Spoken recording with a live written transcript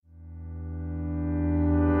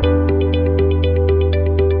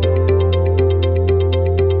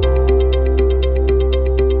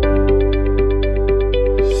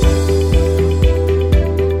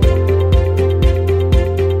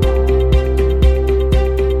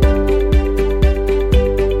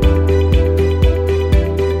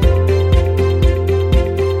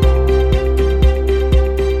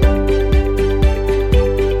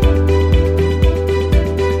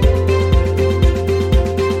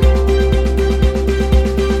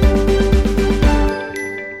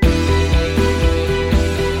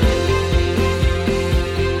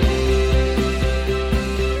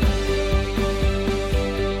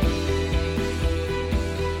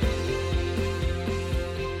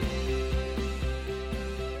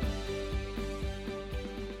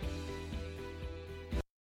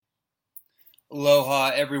Aloha,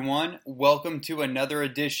 everyone. Welcome to another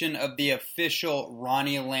edition of the official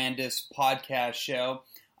Ronnie Landis podcast show.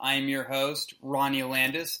 I am your host, Ronnie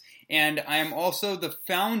Landis, and I am also the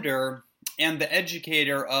founder and the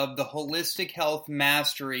educator of the Holistic Health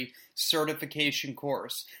Mastery certification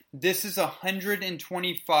course. This is a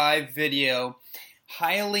 125 video,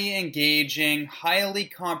 highly engaging, highly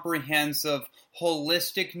comprehensive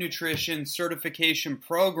holistic nutrition certification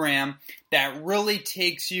program that really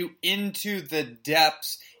takes you into the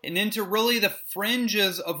depths and into really the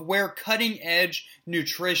fringes of where cutting edge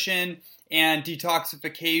nutrition and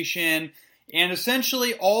detoxification and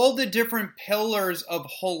essentially all the different pillars of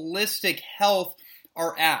holistic health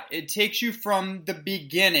are at. It takes you from the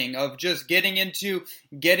beginning of just getting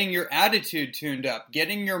your attitude tuned up,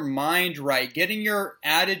 getting your mind right, getting your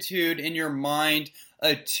attitude and your mind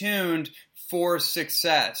attuned for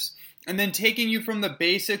success, and then taking you from the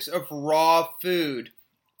basics of raw food,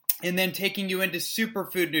 and then taking you into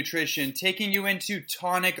superfood nutrition, taking you into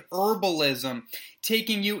tonic herbalism,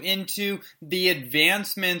 taking you into the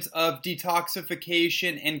advancements of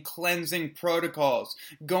detoxification and cleansing protocols,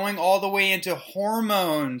 going all the way into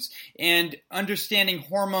hormones and understanding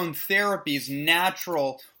hormone therapies,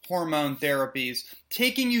 natural hormone therapies,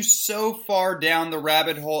 taking you so far down the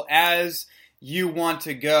rabbit hole as you want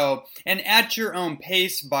to go, and at your own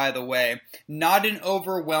pace, by the way. Not an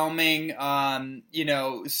overwhelming,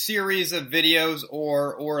 series of videos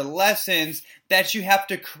or lessons that you have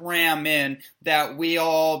to cram in that we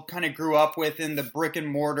all kind of grew up with in the brick and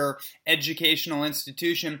mortar educational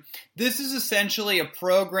institution. This is essentially a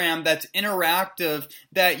program that's interactive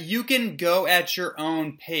that you can go at your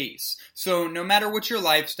own pace. So no matter what your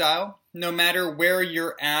lifestyle, no matter where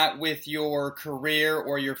you're at with your career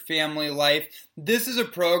or your family life, this is a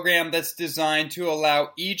program that's designed to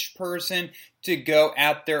allow each person to go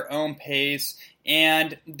at their own pace.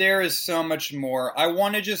 And there is so much more. I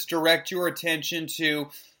want to just direct your attention to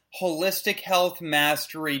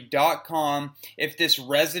holistichealthmastery.com. If this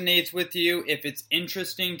resonates with you, if it's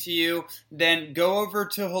interesting to you, then go over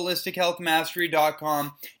to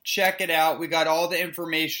holistichealthmastery.com. Check it out. We got all the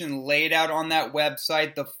information laid out on that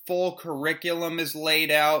website. The full curriculum is laid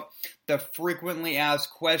out. The frequently asked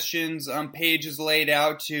questions page is laid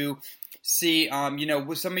out to see,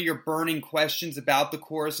 with some of your burning questions about the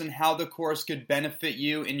course and how the course could benefit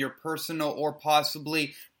you in your personal or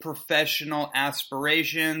possibly professional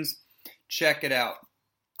aspirations. Check it out.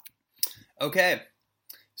 Okay,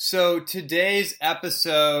 so today's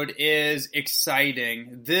episode is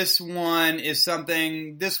exciting. This was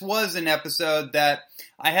an episode that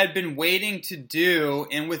I had been waiting to do,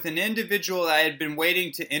 and with an individual I had been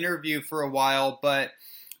waiting to interview for a while, but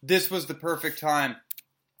this was the perfect time.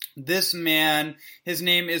 This man, his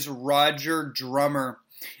name is Roger Drummer.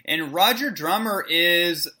 And Roger Drummer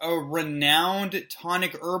is a renowned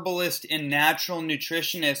tonic herbalist and natural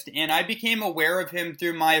nutritionist. And I became aware of him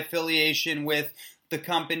through my affiliation with the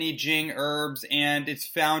company Jing Herbs and its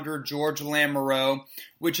founder, George Lamoureux,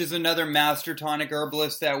 which is another master tonic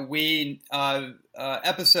herbalist that we,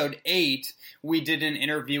 episode 8, we did an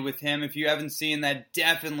interview with him. If you haven't seen that,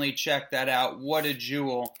 definitely check that out. What a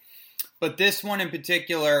jewel. But this one in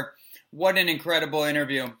particular, what an incredible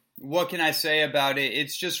interview. What can I say about it?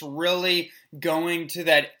 It's just really going to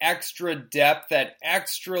that extra depth, that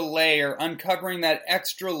extra layer, uncovering that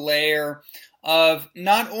extra layer of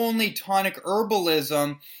not only tonic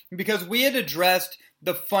herbalism, because we had addressed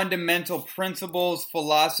the fundamental principles,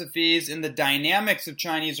 philosophies, and the dynamics of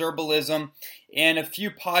Chinese herbalism in a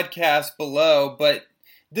few podcasts below, but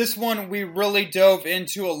this one, we really dove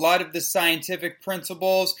into a lot of the scientific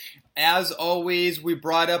principles. As always, we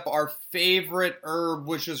brought up our favorite herb,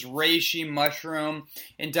 which is reishi mushroom,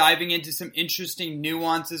 and diving into some interesting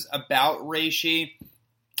nuances about reishi.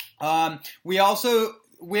 We also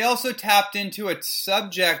tapped into a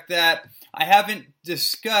subject that I haven't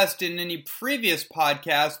discussed in any previous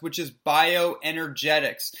podcast, which is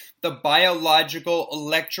bioenergetics, the biological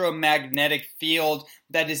electromagnetic field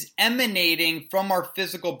that is emanating from our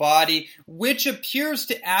physical body, which appears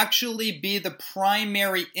to actually be the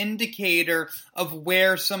primary indicator of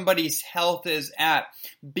where somebody's health is at.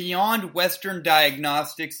 Beyond Western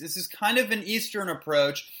diagnostics, this is kind of an Eastern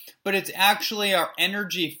approach, but it's actually our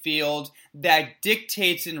energy field that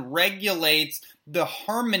dictates and regulates the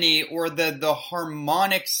harmony or the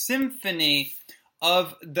harmonic symphony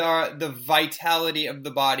of the vitality of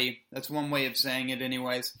the body. That's one way of saying it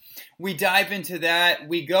anyways. We dive into that.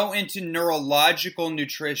 We go into neurological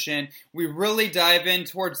nutrition. We really dive in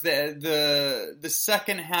towards the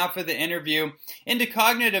second half of the interview into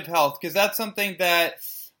cognitive health, because that's something that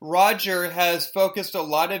Roger has focused a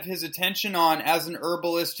lot of his attention on as an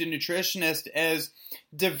herbalist and nutritionist as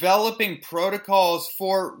developing protocols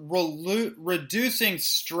for reducing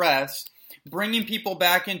stress, bringing people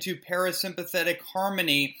back into parasympathetic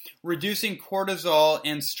harmony, reducing cortisol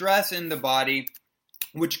and stress in the body,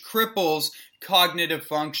 which cripples cognitive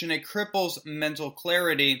function, it cripples mental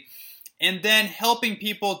clarity, and then helping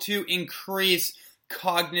people to increase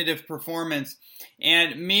cognitive performance.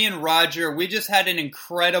 And me and Roger, we just had an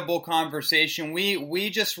incredible conversation. We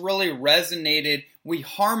just really resonated. We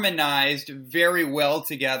harmonized very well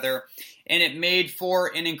together, and it made for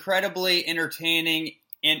an incredibly entertaining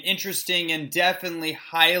and interesting and definitely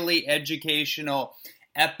highly educational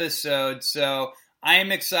episode. So I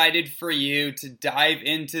am excited for you to dive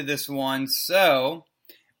into this one. So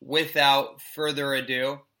without further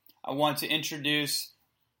ado, I want to introduce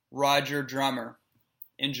Roger Drummer.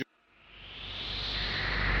 Enjoy.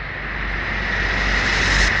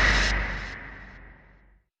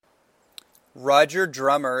 Roger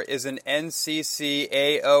Drummer is an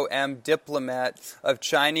NCCAOM diplomat of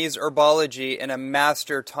Chinese herbology and a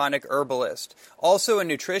master tonic herbalist. Also a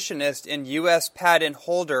nutritionist and U.S. patent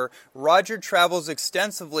holder, Roger travels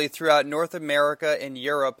extensively throughout North America and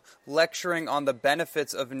Europe, lecturing on the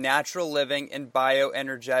benefits of natural living and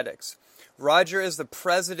bioenergetics. Roger is the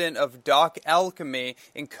president of Doc Alchemy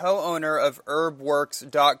and co-owner of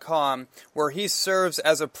Herbworks.com, where he serves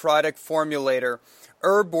as a product formulator.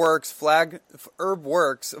 Herbworks'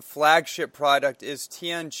 flagship product is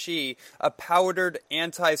Tian Qi, a powdered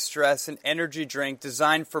anti-stress and energy drink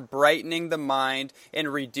designed for brightening the mind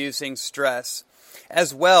and reducing stress.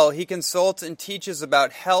 As well, he consults and teaches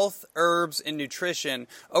about health, herbs, and nutrition.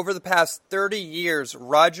 Over the past 30 years,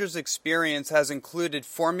 Roger's experience has included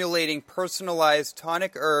formulating personalized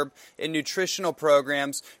tonic herb and nutritional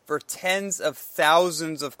programs for tens of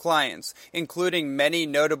thousands of clients, including many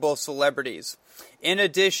notable celebrities. In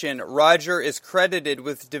addition, Roger is credited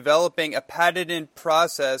with developing a patented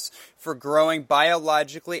process for growing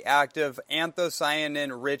biologically active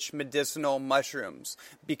anthocyanin-rich medicinal mushrooms.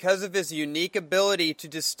 Because of his unique ability to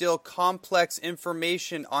distill complex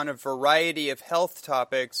information on a variety of health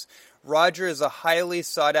topics, Roger is a highly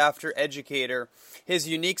sought-after educator. His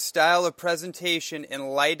unique style of presentation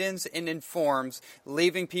enlightens and informs,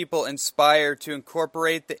 leaving people inspired to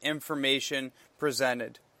incorporate the information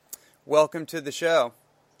presented. Welcome to the show.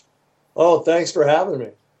 Oh, thanks for having me.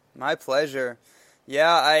 My pleasure.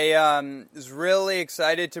 Yeah, I was really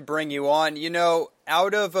excited to bring you on. You know,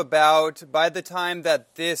 out of about, by the time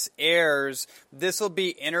that this airs, this will be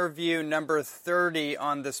interview number 30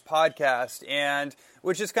 on this podcast, and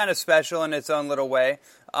which is kind of special in its own little way.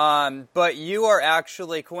 But you are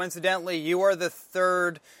actually, coincidentally, you are the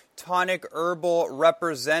third tonic herbal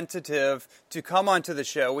representative to come onto the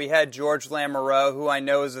show. We had George Lamoureux, who I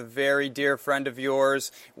know is a very dear friend of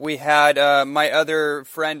yours. We had my other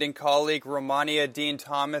friend and colleague, Romania Dean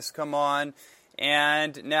Thomas, come on,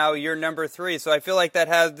 and now you're number 3. So I feel like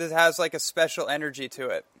this has like a special energy to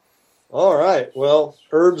it. All right. Well,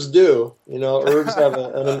 herbs do. You know, herbs have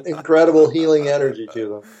an incredible healing energy to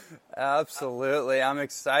them. Absolutely. I'm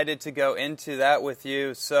excited to go into that with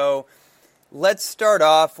you. So let's start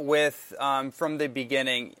off with from the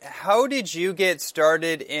beginning. How did you get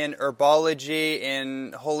started in herbology,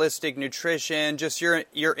 in holistic nutrition, just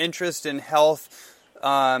your interest in health,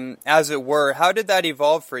 as it were? How did that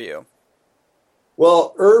evolve for you?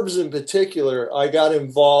 Well, herbs in particular, I got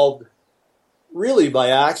involved really by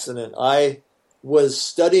accident. I was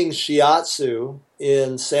studying shiatsu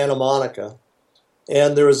in Santa Monica,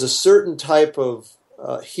 and there was a certain type of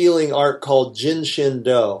healing art called Jin Shin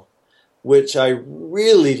Do, which I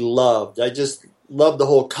really loved. I just loved the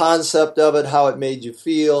whole concept of it, how it made you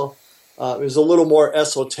feel. It was a little more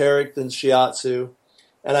esoteric than shiatsu.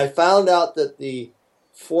 And I found out that the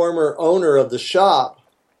former owner of the shop,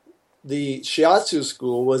 the shiatsu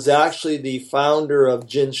school, was actually the founder of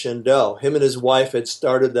Jin Shin Do. Him and his wife had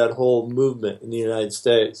started that whole movement in the United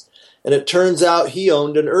States. And it turns out he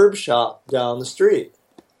owned an herb shop down the street.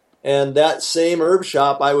 And that same herb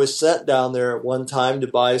shop, I was sent down there at one time to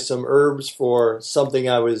buy some herbs for something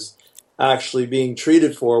I was actually being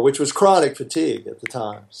treated for, which was chronic fatigue at the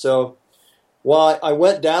time. So while I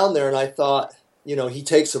went down there and I thought, you know, he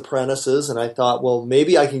takes apprentices, and I thought, well,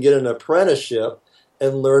 maybe I can get an apprenticeship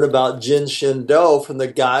and learn about Jin Shin Do from the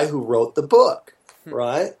guy who wrote the book,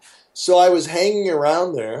 right? So I was hanging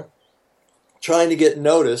around there trying to get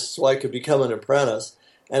noticed so I could become an apprentice.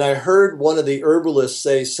 And I heard one of the herbalists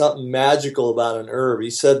say something magical about an herb. He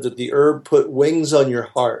said that the herb put wings on your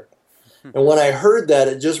heart. And when I heard that,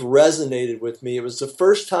 it just resonated with me. It was the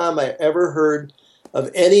first time I ever heard of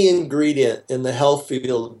any ingredient in the health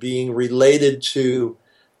field being related to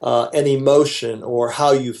an emotion or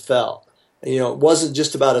how you felt. It wasn't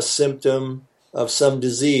just about a symptom of some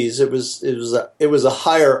disease. It was a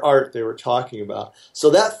higher art they were talking about. So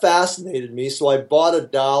that fascinated me. So I bought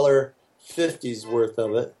 $1.50's worth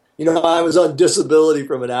of it. I was on disability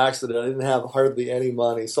from an accident. I didn't have hardly any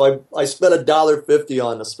money. So I spent $1.50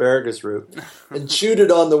 on asparagus root and chewed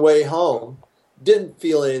it on the way home. Didn't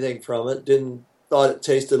feel anything from it. Thought it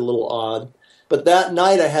tasted a little odd. But that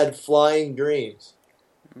night I had flying dreams.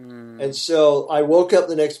 And so I woke up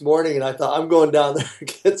the next morning and I thought, I'm going down there to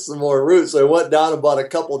get some more root. So I went down and bought a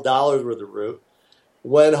couple dollars worth of root.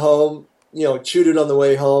 Went home, chewed it on the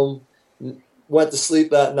way home. Went to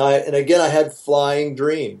sleep that night, and again I had flying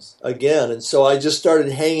dreams again. And so I just started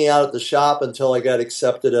hanging out at the shop until I got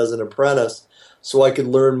accepted as an apprentice so I could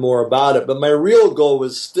learn more about it. But my real goal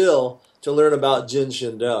was still to learn about Jin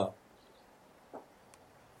Shin Do.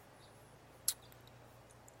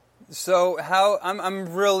 So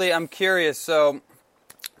I'm curious. So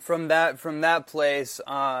from that place,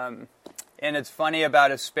 and it's funny about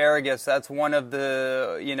asparagus. That's one of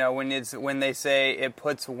the, when they say it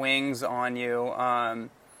puts wings on you.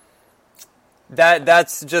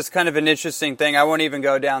 That's just kind of an interesting thing. I won't even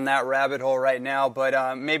go down that rabbit hole right now,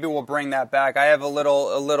 but maybe we'll bring that back. I have a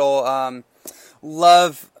little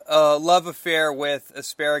love affair with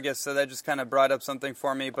asparagus, so that just kind of brought up something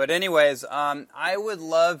for me. But anyways, I would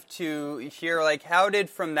love to hear, how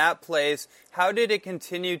did it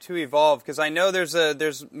continue to evolve? Because I know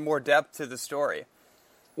there's more depth to the story.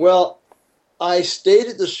 Well, I stayed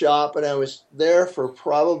at the shop, and I was there for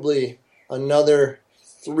probably another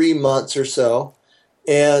 3 months or so,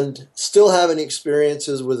 and still having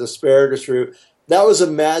experiences with asparagus root. That was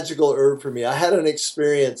a magical herb for me. I had an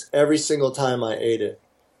experience every single time I ate it.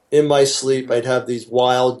 In my sleep, I'd have these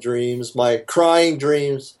wild dreams. My crying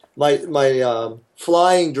dreams, my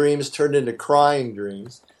flying dreams turned into crying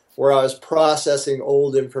dreams, where I was processing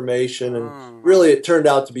old information, and really it turned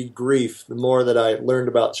out to be grief the more that I learned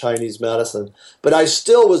about Chinese medicine. But I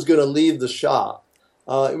still was going to leave the shop.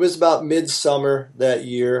 It was about midsummer that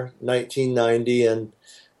year, 1990, and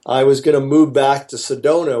I was going to move back to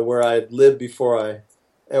Sedona, where I had lived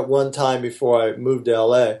at one time before I moved to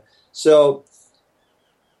LA. So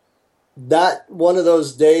that one of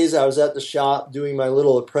those days I was at the shop doing my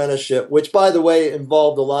little apprenticeship, which, by the way,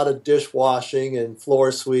 involved a lot of dishwashing and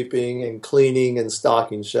floor sweeping and cleaning and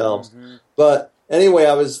stocking shelves. Mm-hmm. But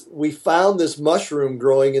anyway, we found this mushroom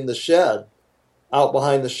growing in the shed out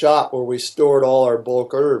behind the shop where we stored all our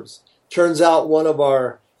bulk herbs. Turns out one of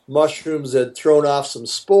our mushrooms had thrown off some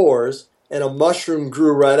spores, and a mushroom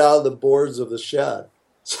grew right out of the boards of the shed.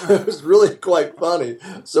 So it was really quite funny.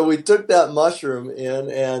 So we took that mushroom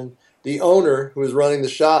in, and the owner, who was running the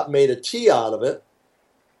shop, made a tea out of it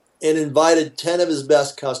and invited 10 of his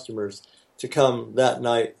best customers to come that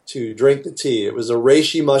night to drink the tea. It was a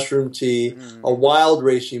reishi mushroom tea, a wild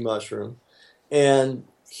reishi mushroom. And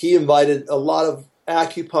he invited a lot of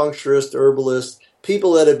acupuncturists, herbalists,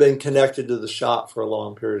 people that had been connected to the shop for a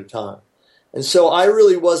long period of time. And so I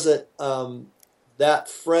really wasn't that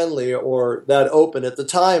friendly or that open. At the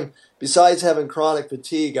time, besides having chronic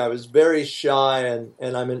fatigue, I was very shy,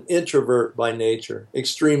 and I'm an introvert by nature,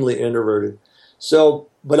 extremely introverted. So,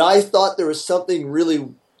 but I thought there was something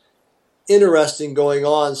really interesting going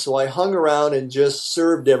on, so I hung around and just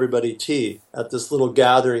served everybody tea at this little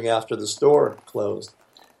gathering after the store closed.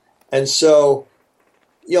 And so,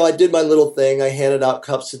 I did my little thing. I handed out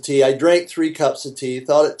cups of tea. I drank 3 cups of tea,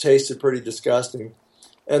 thought it tasted pretty disgusting.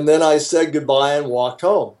 And then I said goodbye and walked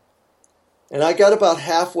home. And I got about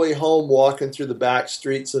halfway home walking through the back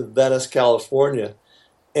streets of Venice, California.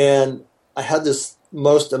 And I had this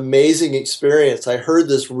most amazing experience. I heard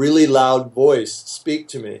this really loud voice speak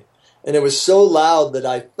to me. And it was so loud that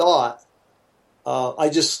I thought, I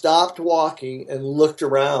just stopped walking and looked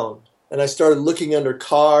around. And I started looking under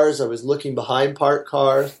cars. I was looking behind parked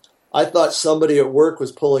cars. I thought somebody at work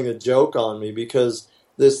was pulling a joke on me because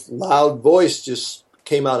this loud voice just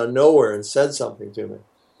came out of nowhere and said something to me.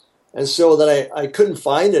 And so then I couldn't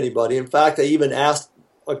find anybody. In fact, I even asked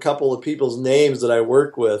a couple of people's names that I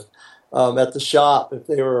worked with at the shop if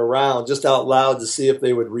they were around, just out loud, to see if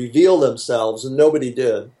they would reveal themselves, and nobody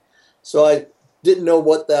did. So I didn't know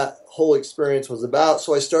what that whole experience was about,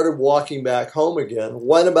 so I started walking back home again,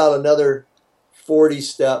 went about another 40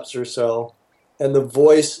 steps or so, and the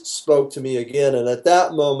voice spoke to me again. And at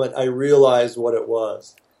that moment, I realized what it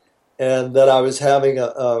was, and that I was having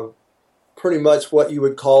a pretty much what you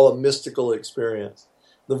would call a mystical experience.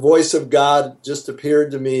 The voice of God just appeared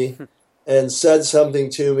to me and said something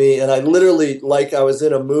to me. And I literally, like I was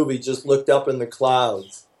in a movie, just looked up in the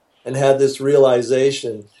clouds and had this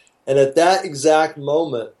realization. And at that exact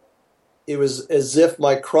moment, it was as if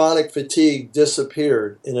my chronic fatigue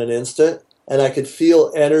disappeared in an instant, and I could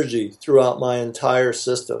feel energy throughout my entire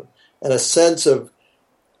system and a sense of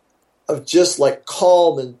just like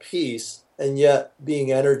calm and peace, and yet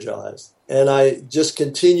being energized. And I just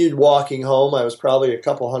continued walking home. I was probably a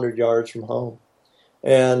couple hundred yards from home.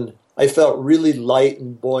 And I felt really light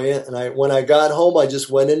and buoyant. And when I got home, I just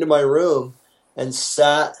went into my room and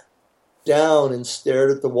sat down and stared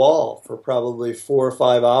at the wall for probably 4 or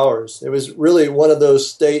 5 hours. It was really one of those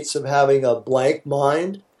states of having a blank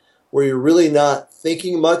mind where you're really not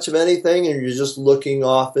thinking much of anything and you're just looking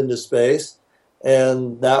off into space.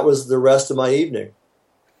 And that was the rest of my evening.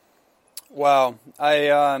 Wow.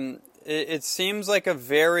 It seems like a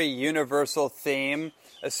very universal theme,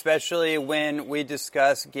 especially when we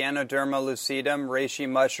discuss Ganoderma lucidum, reishi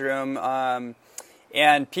mushroom,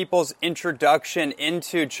 and people's introduction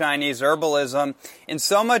into Chinese herbalism. And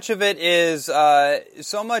so much of it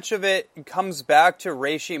comes back to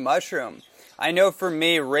reishi mushroom. I know for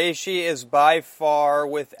me, reishi is by far,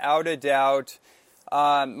 without a doubt,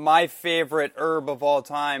 my favorite herb of all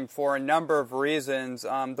time for a number of reasons.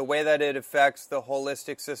 The way that it affects the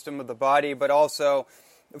holistic system of the body, but also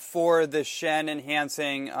for the Shen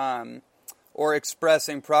enhancing or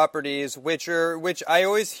expressing properties, which I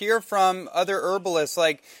always hear from other herbalists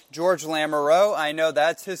like George Lamoureux. I know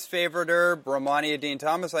that's his favorite herb. Romani Dean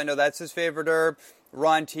Thomas, I know that's his favorite herb.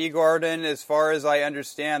 Ron Teagarden, as far as I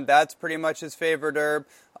understand, that's pretty much his favorite herb.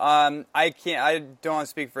 I don't want to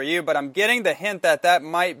speak for you, but I'm getting the hint that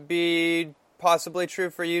might be possibly true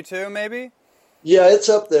for you too, maybe? Yeah, it's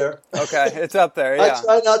up there. Okay, it's up there, yeah. I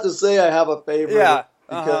try not to say I have a favorite. Yeah.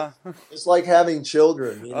 Because it's like having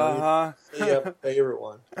children, you know, you have a favorite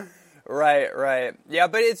one. Right. Yeah,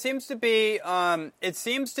 but it seems to be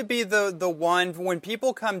the one when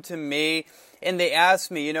people come to me and they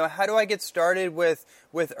ask me, how do I get started with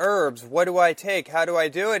herbs? What do I take? How do I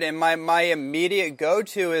do it? And my immediate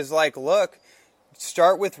go-to is like, look,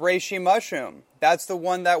 start with reishi mushroom. That's the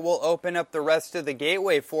one that will open up the rest of the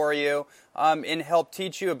gateway for you and help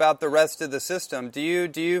teach you about the rest of the system. Do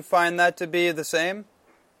you find that to be the same?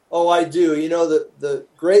 Oh, I do. The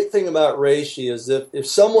great thing about reishi is if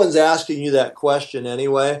someone's asking you that question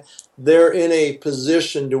anyway, they're in a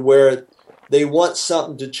position to where they want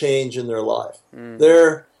something to change in their life.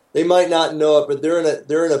 They might not know it, but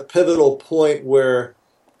they're in a pivotal point where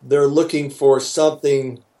they're looking for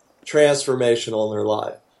something transformational in their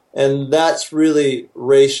life. And that's really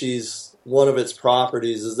reishi's, one of its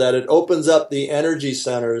properties, is that it opens up the energy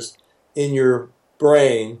centers in your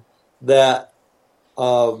brain that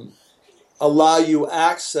allow you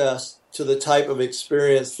access to the type of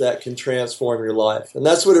experience that can transform your life. And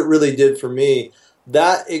that's what it really did for me.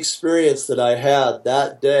 That experience that I had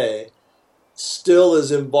that day still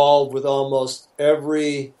is involved with almost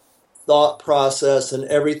every thought process and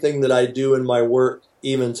everything that I do in my work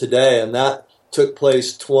even today. And that took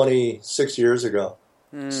place 26 years ago.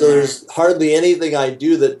 So there's hardly anything I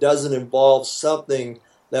do that doesn't involve something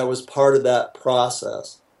that was part of that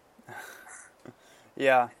process.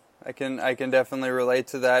 Yeah, I can definitely relate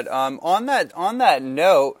to that. On that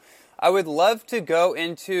note, I would love to go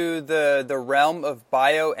into the realm of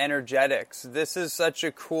bioenergetics. This is such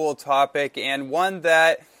a cool topic and one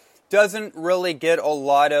that doesn't really get a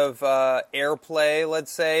lot of airplay,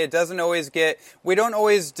 let's say. We don't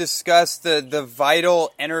always discuss the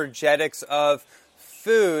vital energetics of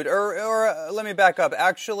food, or let me back up.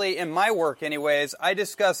 Actually, in my work anyways, I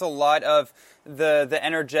discuss a lot of the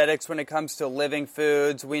energetics when it comes to living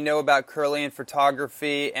foods. We know about Kirlian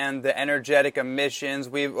photography and the energetic emissions.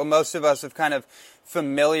 Most of us have kind of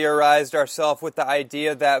familiarized ourselves with the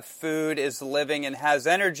idea that food is living and has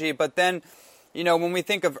energy, but then when we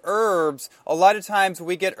think of herbs, a lot of times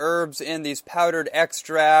we get herbs in these powdered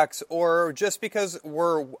extracts, or just because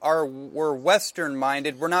we're Western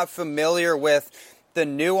minded, we're not familiar with the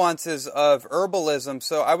nuances of herbalism.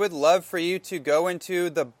 So I would love for you to go into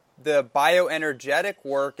the bioenergetic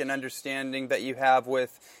work and understanding that you have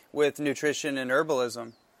with nutrition and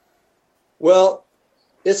herbalism. Well,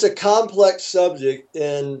 it's a complex subject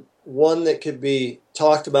and one that could be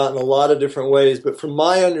talked about in a lot of different ways, but from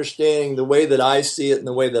my understanding, the way that I see it and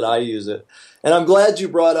the way that I use it. And I'm glad you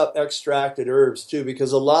brought up extracted herbs too,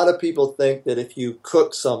 because a lot of people think that if you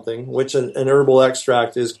cook something, which an herbal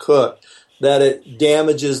extract is cooked, that it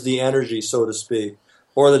damages the energy, so to speak,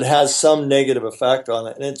 or that it has some negative effect on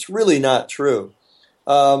it. And it's really not true.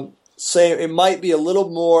 It might be a little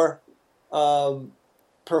more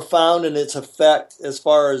profound in its effect as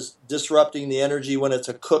far as disrupting the energy when it's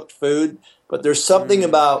a cooked food, but there's something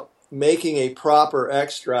about making a proper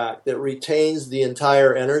extract that retains the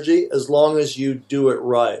entire energy as long as you do it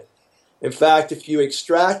right. In fact, if you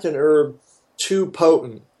extract an herb too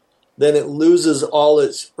potent, then it loses all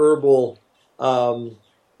its herbal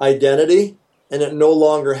identity, and it no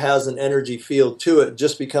longer has an energy field to it. It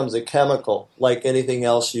just becomes a chemical like anything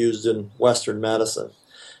else used in Western medicine.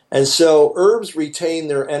 And so herbs retain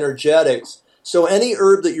their energetics. So any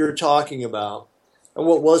herb that you're talking about, and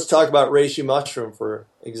let's talk about reishi mushroom, for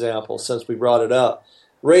example, since we brought it up.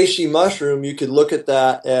 Reishi mushroom, you could look at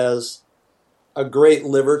that as a great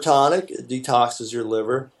liver tonic. It detoxes your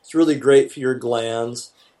liver. It's really great for your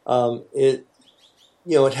glands. It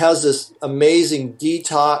has this amazing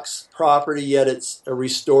detox property, yet it's a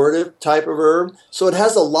restorative type of herb. So it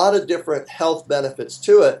has a lot of different health benefits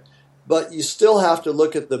to it, but you still have to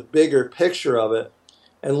look at the bigger picture of it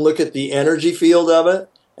and look at the energy field of it.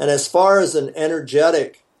 And as far as an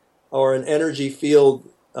energetic or an energy field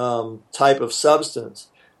type of substance,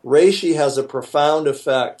 reishi has a profound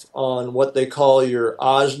effect on what they call your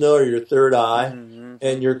ajna, or your third eye,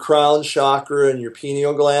 and your crown chakra and your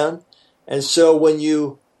pineal gland. And so when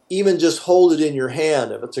you even just hold it in your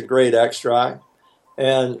hand, if it's a great extract,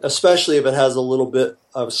 and especially if it has a little bit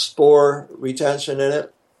of spore retention in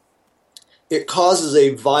it, it causes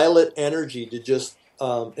a violet energy to just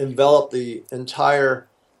envelop the entire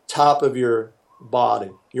top of your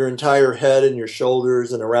body, your entire head and your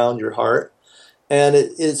shoulders and around your heart. And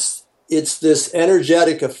it's this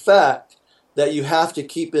energetic effect that you have to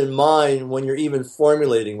keep in mind when you're even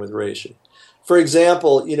formulating with reishi. For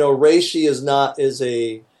example, reishi is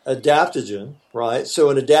a adaptogen, right? So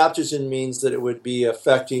an adaptogen means that it would be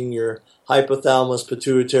affecting your hypothalamus,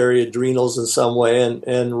 pituitary, adrenals in some way, and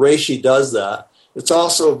reishi does that. It's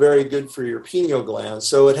also very good for your pineal gland.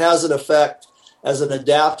 So it has an effect as an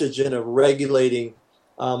adaptogen of regulating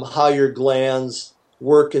how your glands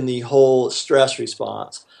work in the whole stress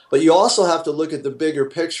response. But you also have to look at the bigger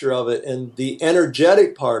picture of it and the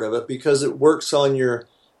energetic part of it, because it works on your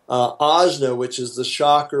ajna, which is the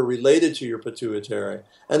chakra related to your pituitary.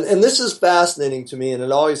 And this is fascinating to me, and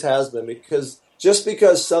it always has been, because just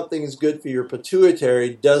because something is good for your pituitary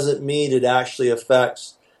doesn't mean it actually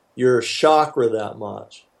affects your chakra that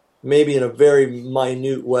much, maybe in a very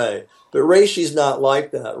minute way. But reishi's not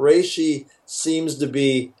like that. Reishi seems to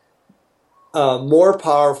be more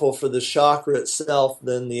powerful for the chakra itself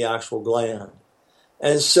than the actual gland.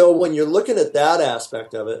 And so when you're looking at that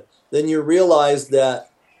aspect of it, then you realize that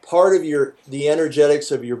part of the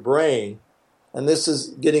energetics of your brain, and this is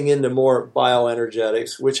getting into more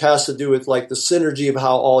bioenergetics, which has to do with like the synergy of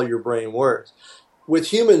how all your brain works. With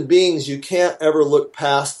human beings, you can't ever look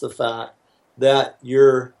past the fact that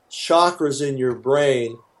your chakras in your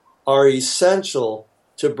brain are essential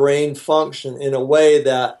to brain function in a way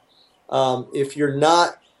that if you're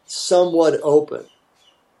not somewhat open,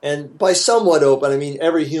 and by somewhat open, I mean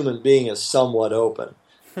every human being is somewhat open,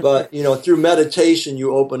 but through meditation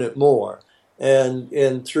you open it more,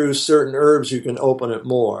 and through certain herbs you can open it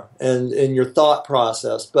more, and in your thought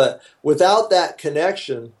process. But without that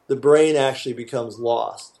connection, the brain actually becomes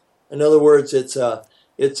lost. In other words, it's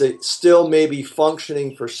still maybe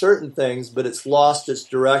functioning for certain things, but it's lost its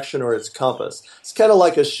direction or its compass. It's kind of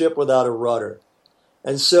like a ship without a rudder.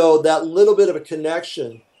 And so that little bit of a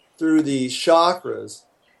connection through the chakras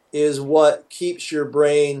is what keeps your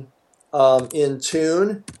brain in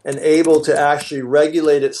tune and able to actually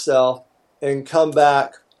regulate itself and come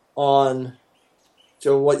back on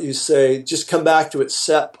to what you say, just come back to its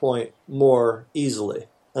set point more easily,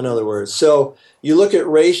 in other words. So you look at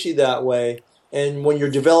reishi that way, and when you're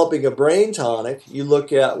developing a brain tonic, you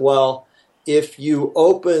look at, well, if you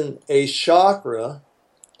open a chakra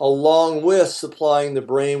along with supplying the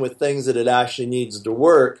brain with things that it actually needs to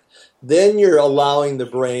work, then you're allowing the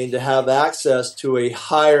brain to have access to a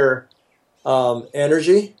higher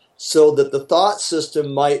energy, so that the thought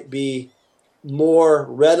system might be more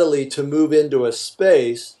readily to move into a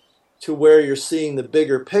space to where you're seeing the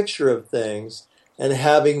bigger picture of things and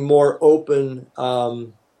having more open,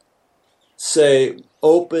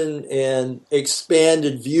 open and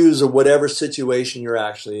expanded views of whatever situation you're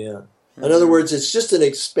actually in. In other words, it's just an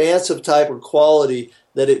expansive type of quality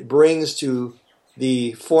that it brings to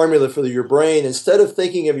the formula for your brain. Instead of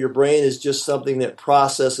thinking of your brain as just something that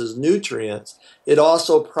processes nutrients, it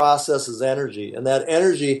also processes energy, and that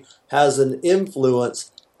energy has an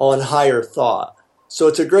influence on higher thought. So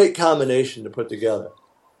it's a great combination to put together.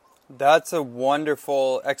 That's a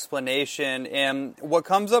wonderful explanation. And what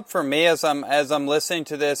comes up for me as I'm listening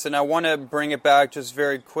to this, and I want to bring it back just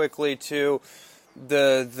very quickly to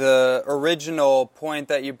the original point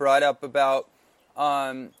that you brought up about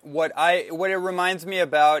what it reminds me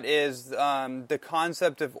about is the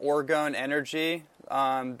concept of orgone energy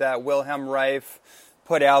that Wilhelm Reif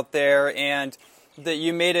put out there, and that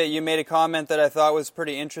you made a comment that I thought was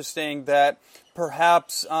pretty interesting, that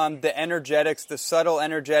perhaps the subtle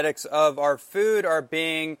energetics of our food are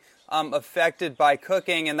being affected by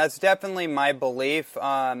cooking, and that's definitely my belief.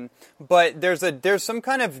 But there's some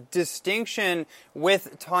kind of distinction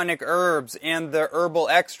with tonic herbs and the herbal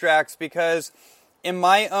extracts, because in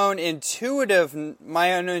my own intuitive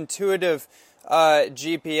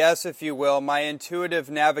GPS, if you will, my intuitive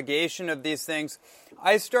navigation of these things,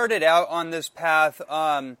 I started out on this path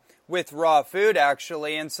with raw food,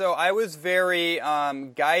 actually, and so I was very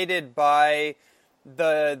guided by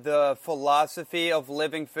the philosophy of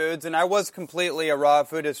living foods, and I was completely a raw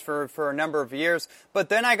foodist for a number of years, but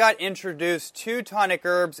then I got introduced to tonic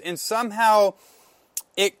herbs, and somehow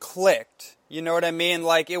it clicked. You know what I mean?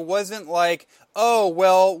 Like, it wasn't like, oh,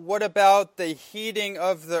 well, what about the heating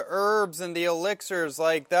of the herbs and the elixirs?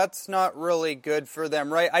 Like, that's not really good for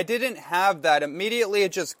them, right? I didn't have that. Immediately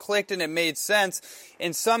it just clicked and it made sense.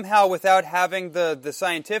 And somehow, without having the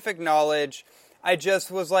scientific knowledge, I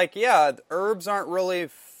just was like, yeah, herbs aren't really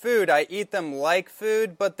food. I eat them like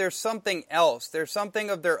food, but there's something else. There's something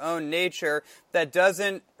of their own nature that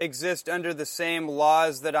doesn't exist under the same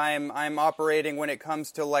laws that I'm operating when it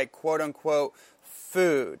comes to, like, quote unquote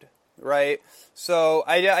food, right? So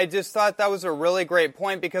I just thought that was a really great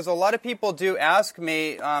point, because a lot of people do ask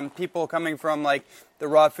me, people coming from like the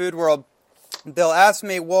raw food world, they'll ask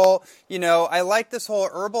me, well, you know, I like this whole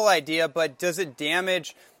herbal idea, but does it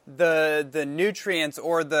damage the nutrients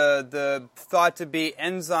or the thought to be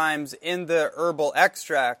enzymes in the herbal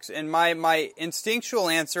extracts? And my instinctual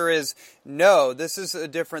answer is no. This is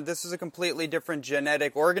a completely different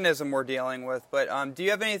genetic organism we're dealing with. But do you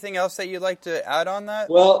have anything else that you'd like to add on that?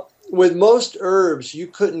 Well, with most herbs, you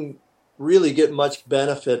couldn't really get much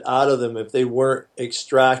benefit out of them if they weren't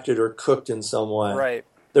extracted or cooked in some way. Right.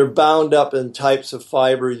 They're bound up in types of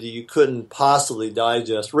fiber that you couldn't possibly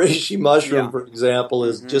digest. Reishi mushroom, for example,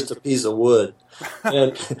 is just a piece of wood.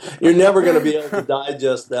 And you're never going to be able to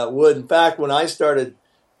digest that wood. In fact, when I started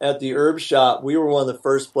at the herb shop, we were one of the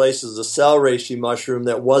first places to sell reishi mushroom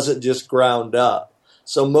that wasn't just ground up.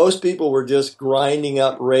 So most people were just grinding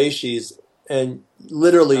up reishis, and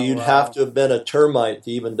literally you'd have to have been a termite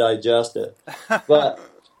to even digest it. But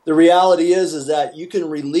the reality is that you can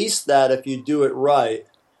release that if you do it right,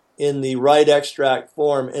 in the right extract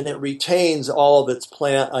form, and it retains all of its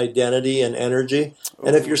plant identity and energy.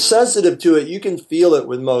 And if you're sensitive to it, you can feel it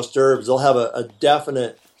with most herbs. They'll have a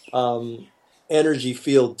definite energy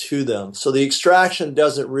field to them. So the extraction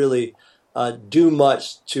doesn't really do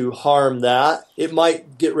much to harm that. It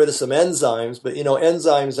might get rid of some enzymes, but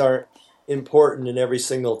enzymes aren't important in every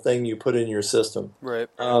single thing you put in your system. Right.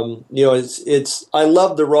 It's I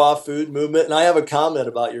love the raw food movement, and I have a comment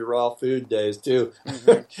about your raw food days too,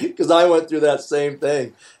 because I went through that same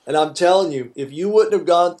thing. And I'm telling you, if you wouldn't have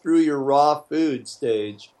gone through your raw food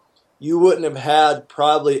stage, you wouldn't have had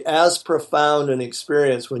probably as profound an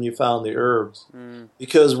experience when you found the herbs.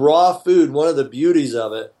 Because raw food, one of the beauties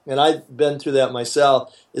of it, and I've been through that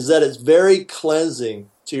myself, is that it's very cleansing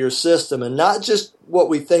to your system, and not just what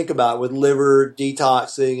we think about with liver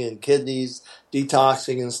detoxing and kidneys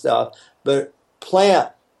detoxing and stuff, but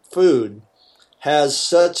plant food has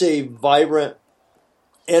such a vibrant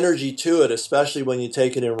energy to it, especially when you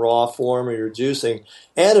take it in raw form or you're juicing.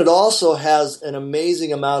 And it also has an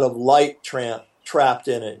amazing amount of light trapped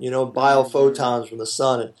in it, biophotons from the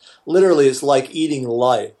sun. And literally, it's like eating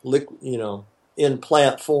light, in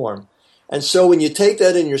plant form. And so when you take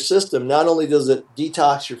that in your system, not only does it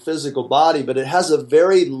detox your physical body, but it has a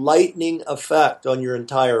very lightening effect on your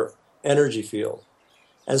entire energy field.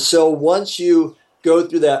 And so once you go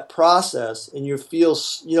through that process and you feel,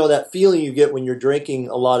 that feeling you get when you're drinking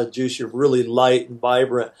a lot of juice, you're really light and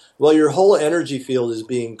vibrant, well, your whole energy field is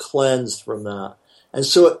being cleansed from that. And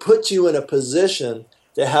so it puts you in a position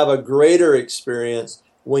to have a greater experience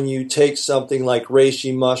when you take something like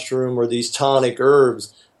reishi mushroom or these tonic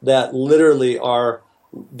herbs that literally are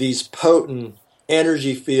these potent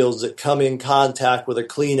energy fields that come in contact with a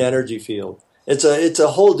clean energy field. It's a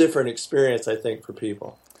whole different experience, I think, for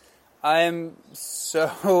people. I'm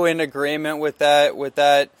so in agreement with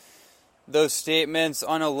that, those statements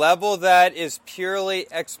on a level that is purely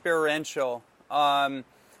experiential.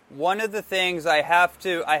 One of the things I have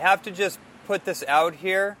to just put this out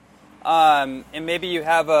here, and maybe you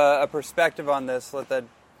have a perspective on this. Let that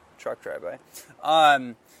truck drive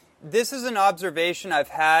by. this is an observation I've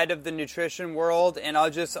had of the nutrition world, and I'll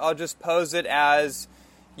just pose it as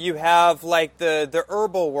you have like the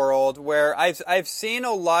herbal world, where I've seen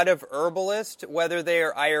a lot of herbalists, whether they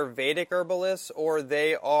are Ayurvedic herbalists or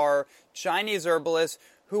they are Chinese herbalists,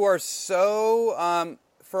 who are so,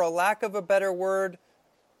 for a lack of a better word,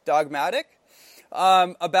 dogmatic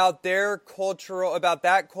about that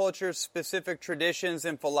culture's specific traditions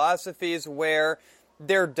and philosophies, where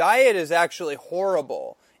their diet is actually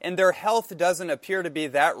horrible and their health doesn't appear to be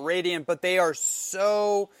that radiant, but they are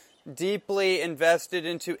so deeply invested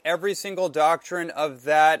into every single doctrine of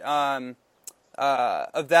that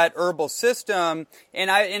herbal system. And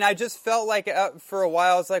I just felt like for a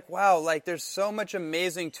while I was like, wow, like there's so much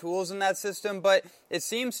amazing tools in that system, but it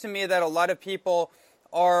seems to me that a lot of people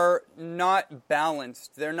are not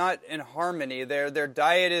balanced. They're not in harmony. Their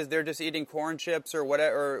diet is, they're just eating corn chips or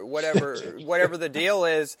whatever the deal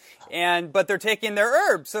is, but they're taking their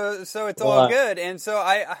herbs, so it's all good. And so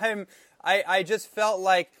I just felt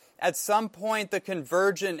like at some point the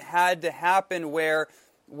convergent had to happen where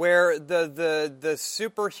the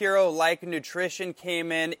superhero like nutrition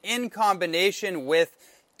came in combination with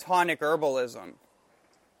tonic herbalism.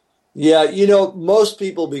 Yeah, most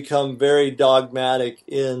people become very dogmatic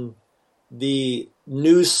in the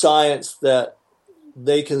new science that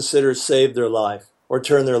they consider saved their life or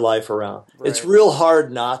turned their life around. Right. It's real hard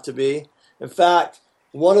not to be. In fact,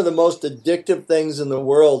 one of the most addictive things in the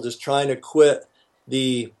world is trying to quit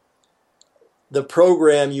the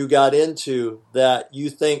program you got into that you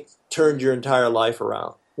think turned your entire life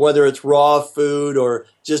around. Whether it's raw food or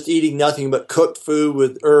just eating nothing but cooked food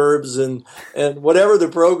with herbs and whatever the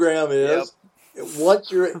program is, yep. Once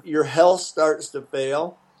your health starts to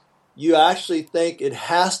fail, you actually think it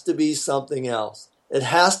has to be something else. It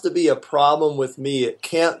has to be a problem with me. It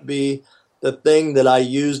can't be the thing that I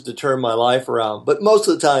use to turn my life around. But most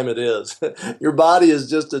of the time it is. Your body is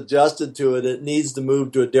just adjusted to it. It needs to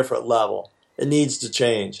move to a different level. It needs to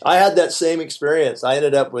change. I had that same experience. I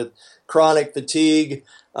ended up with chronic fatigue,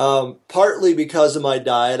 partly because of my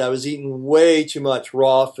diet. I was eating way too much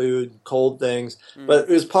raw food, cold things, but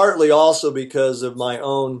it was partly also because of my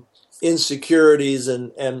own insecurities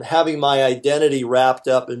and having my identity wrapped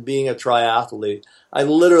up in being a triathlete. I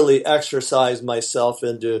literally exercised myself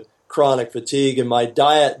into chronic fatigue, and my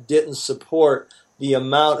diet didn't support the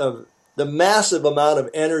massive amount of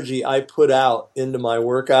energy I put out into my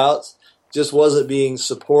workouts. Just wasn't being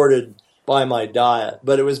supported by my diet.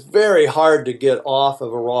 But it was very hard to get off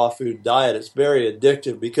of a raw food diet. It's very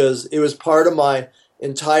addictive because it was part of my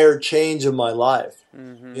entire change of my life.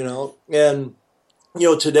 Mm-hmm. And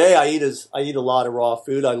today I eat a lot of raw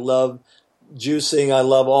food. I love juicing. I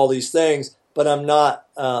love all these things, but I'm not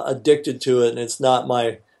addicted to it, and it's not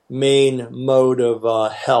my main mode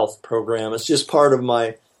of health program. It's just part of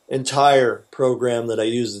my entire program that I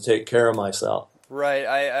use to take care of myself. Right.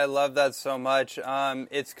 I love that so much.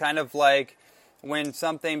 It's kind of like when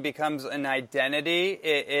something becomes an identity,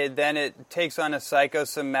 then it takes on a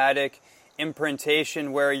psychosomatic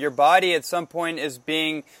imprintation where your body at some point is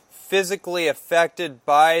being physically affected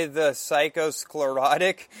by the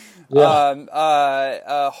psychosclerotic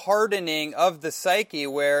hardening of the psyche,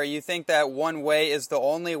 where you think that one way is the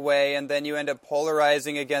only way, and then you end up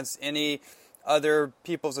polarizing against any other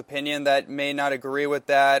people's opinion that may not agree with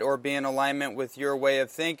that or be in alignment with your way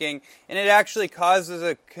of thinking, and it actually causes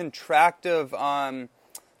a contractive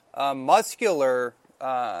muscular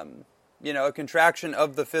a contraction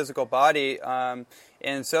of the physical body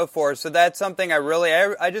and so forth. So that's something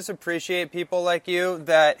I just appreciate people like you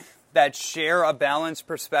that share a balanced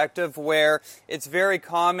perspective, where it's very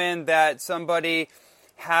common that somebody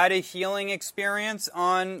had a healing experience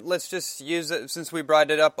on, let's just use it since we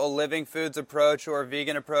brought it up, a living foods approach or a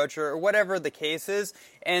vegan approach or whatever the case is,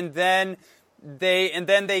 and then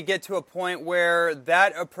they get to a point where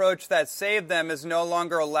that approach that saved them is no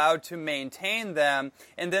longer allowed to maintain them,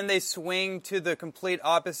 and then they swing to the complete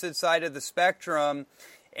opposite side of the spectrum,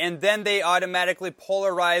 and then they automatically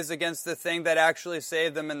polarize against the thing that actually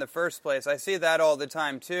saved them in the first place. I see that all the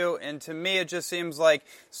time too, and to me it just seems like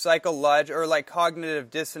psychological or like cognitive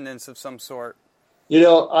dissonance of some sort. I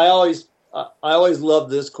always love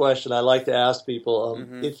this question. I like to ask people,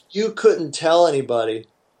 if you couldn't tell anybody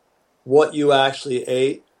what you actually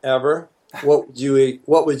ate ever, what would you eat?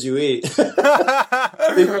 What would you eat?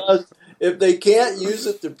 Because if they can't use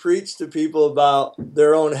it to preach to people about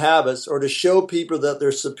their own habits or to show people that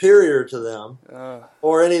they're superior to them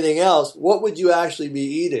or anything else, what would you actually be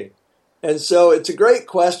eating? And so it's a great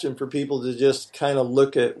question for people to just kind of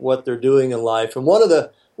look at what they're doing in life. And one of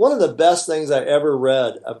the best things I ever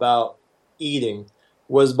read about eating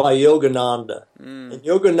was by Yogananda. And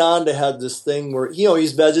Yogananda had this thing where,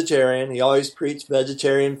 he's vegetarian. He always preached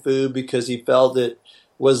vegetarian food because he felt it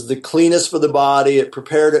was the cleanest for the body. It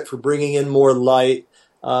prepared it for bringing in more light.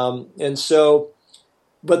 But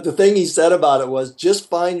the thing he said about it was, just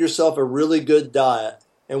find yourself a really good diet.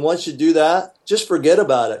 And once you do that, just forget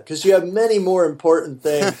about it, because you have many more important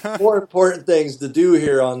things to do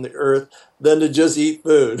here on the earth than to just eat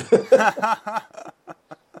food.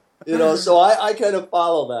 So I kind of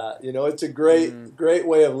follow that. It's a great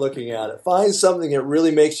way of looking at it. Find something that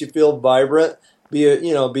really makes you feel vibrant.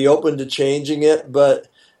 Be open to changing it, but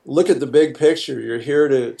look at the big picture. You're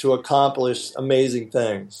here to accomplish amazing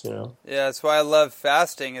things. Yeah, that's why I love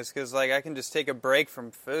fasting. Is because I can just take a break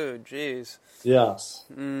from food. Jeez. Yes.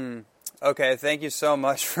 Okay, thank you so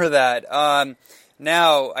much for that.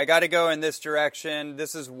 Now I got to go in this direction.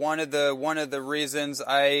 This is one of the reasons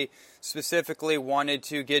I specifically wanted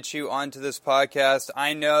to get you onto this podcast.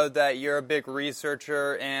 I know that you're a big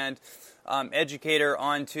researcher and educator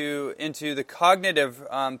into the cognitive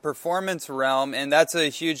performance realm, and that's a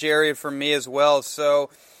huge area for me as well. So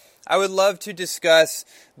I would love to discuss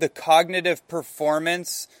the cognitive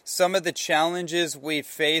performance, some of the challenges we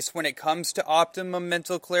face when it comes to optimum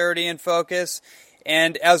mental clarity and focus,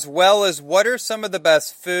 and as well as what are some of the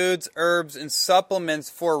best foods, herbs, and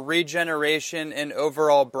supplements for regeneration and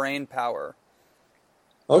overall brain power.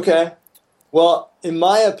 Okay. Well, in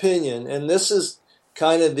my opinion, and this is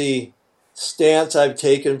kind of the stance I've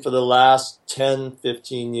taken for the last 10,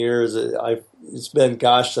 15 years. It's been,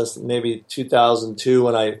 since maybe 2002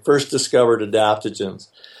 when I first discovered adaptogens.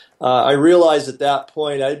 I realized at that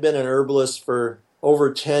point I'd been an herbalist for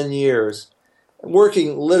over 10 years,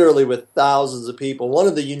 working literally with thousands of people. One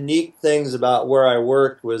of the unique things about where I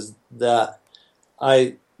worked was that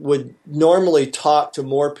I would normally talk to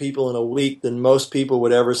more people in a week than most people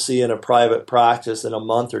would ever see in a private practice in a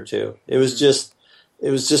month or two. It was just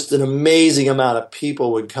an amazing amount of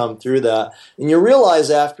people would come through that. And you realize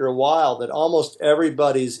after a while that almost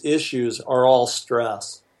everybody's issues are all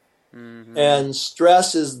stress. Mm-hmm. And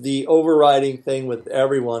stress is the overriding thing with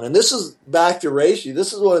everyone. And this is back to reishi.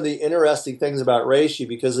 This is one of the interesting things about reishi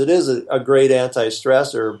because it is a great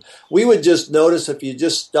anti-stress herb. We would just notice if you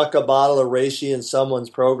just stuck a bottle of reishi in someone's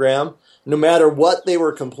program, no matter what they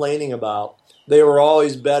were complaining about, they were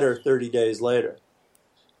always better 30 days later.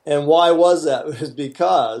 And why was that? It was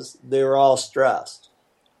because they were all stressed.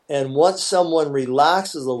 And once someone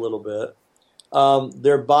relaxes a little bit,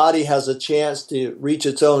 their body has a chance to reach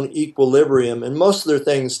its own equilibrium, and most of their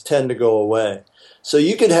things tend to go away. So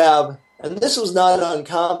you could have, and this was not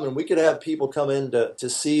uncommon, we could have people come in to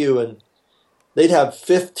see you, and they'd have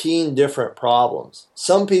 15 different problems.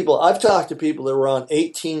 Some people, I've talked to people that were on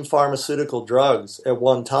 18 pharmaceutical drugs at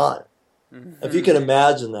one time. Mm-hmm. If you can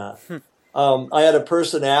imagine that. I had a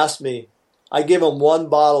person ask me, I gave them one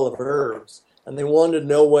bottle of herbs, and they wanted to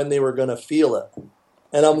know when they were going to feel it.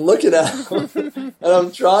 And I'm looking at them, and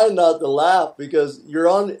I'm trying not to laugh because you're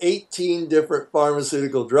on 18 different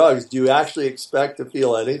pharmaceutical drugs. Do you actually expect to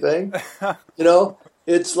feel anything?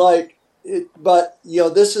 It's like,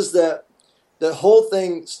 this is the whole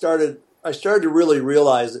thing I started to really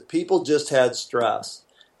realize that people just had stress.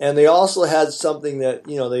 And they also had something that,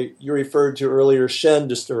 you referred to earlier, Shen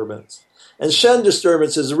disturbance. And Shen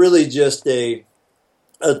disturbance is really just a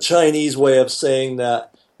Chinese way of saying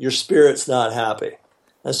that your spirit's not happy.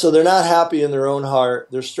 And so they're not happy in their own heart.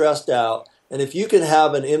 They're stressed out. And if you can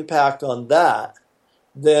have an impact on that,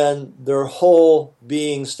 then their whole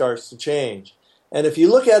being starts to change. And if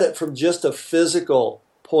you look at it from just a physical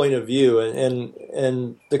point of view,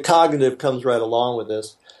 and the cognitive comes right along with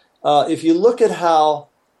this, if you look at how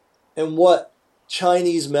and what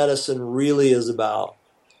Chinese medicine really is about,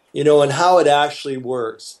 and how it actually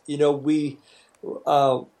works.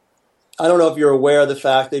 I don't know if you're aware of the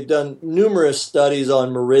fact they've done numerous studies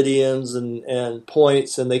on meridians and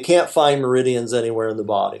points, and they can't find meridians anywhere in the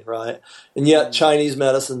body, right? And yet Chinese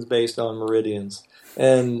medicine's based on meridians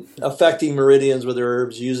and affecting meridians with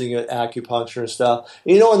herbs, using acupuncture and stuff.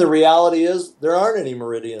 And the reality is there aren't any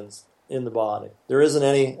meridians in the body. There isn't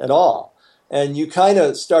any at all. And you kind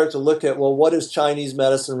of start to look at, well, what is Chinese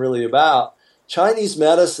medicine really about? Chinese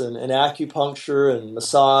medicine and acupuncture and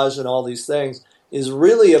massage and all these things is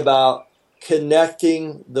really about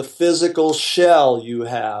connecting the physical shell you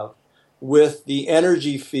have with the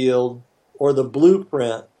energy field or the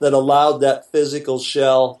blueprint that allowed that physical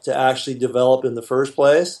shell to actually develop in the first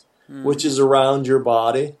place, which is around your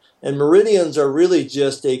body. And meridians are really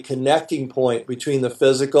just a connecting point between the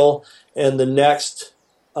physical and the next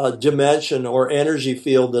dimension or energy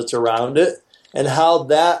field that's around it, and how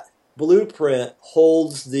that blueprint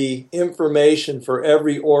holds the information for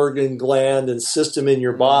every organ, gland, and system in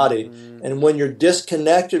your body. Mm-hmm. And when you're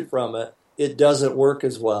disconnected from it, it doesn't work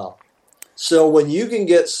as well. So when you can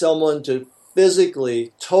get someone to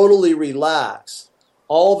physically totally relax,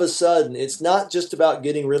 all of a sudden, it's not just about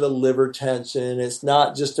getting rid of liver tension. It's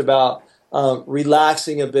not just about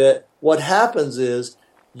relaxing a bit. What happens is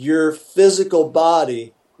your physical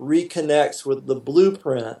body reconnects with the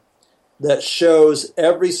blueprint that shows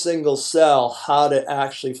every single cell how to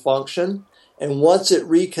actually function. And once it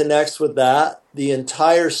reconnects with that, the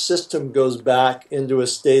entire system goes back into a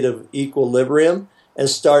state of equilibrium and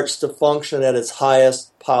starts to function at its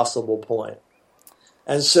highest possible point.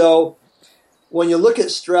 And so when you look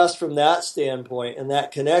at stress from that standpoint and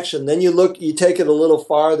that connection, then you take it a little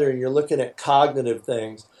farther and you're looking at cognitive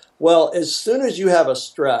things. Well, as soon as you have a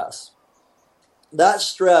stress,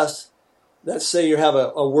 let's say you have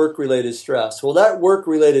a work-related stress. Well, that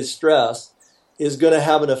work-related stress is going to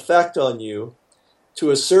have an effect on you to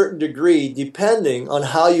a certain degree depending on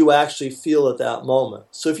how you actually feel at that moment.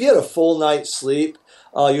 So if you had a full night's sleep,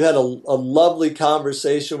 you had a lovely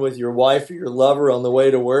conversation with your wife or your lover on the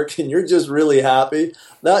way to work, and you're just really happy,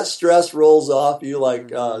 that stress rolls off you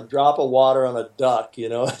like a drop of water on a duck.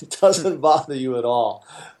 It doesn't bother you at all.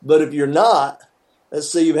 But if you're not, let's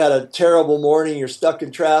say you've had a terrible morning, you're stuck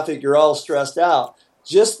in traffic, you're all stressed out,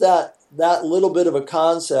 just that little bit of a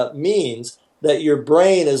concept means that your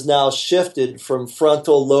brain is now shifted from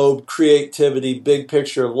frontal lobe creativity, big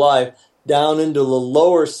picture of life, down into the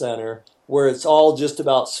lower center where it's all just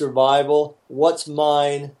about survival, what's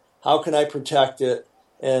mine, how can I protect it,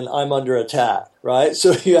 and I'm under attack, right?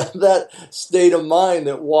 So you have that state of mind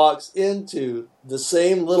that walks into the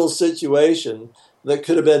same little situation that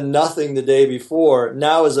could have been nothing the day before,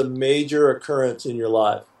 now is a major occurrence in your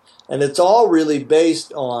life. And it's all really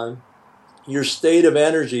based on your state of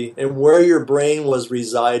energy and where your brain was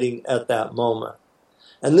residing at that moment.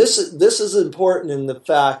 And this is important in the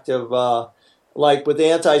fact of, like with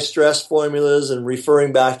anti-stress formulas and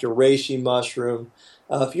referring back to reishi mushroom,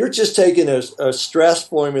 if you're just taking a stress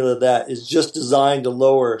formula that is just designed to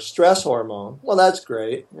lower stress hormone, well, that's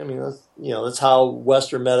great. I mean, that's how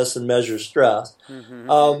Western medicine measures stress.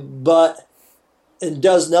 Mm-hmm. But it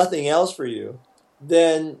does nothing else for you,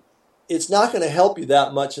 then it's not going to help you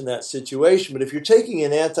that much in that situation. But if you're taking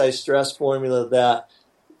an anti-stress formula that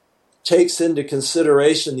takes into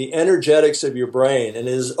consideration the energetics of your brain and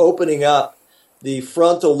is opening up the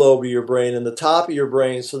frontal lobe of your brain and the top of your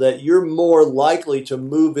brain so that you're more likely to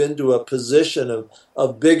move into a position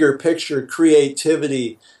of bigger picture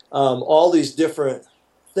creativity, all these different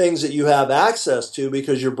things that you have access to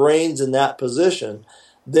because your brain's in that position,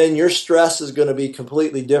 then your stress is going to be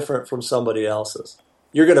completely different from somebody else's.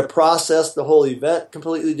 You're going to process the whole event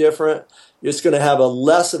completely different. It's going to have a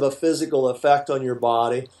less of a physical effect on your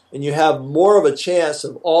body, and you have more of a chance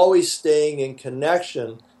of always staying in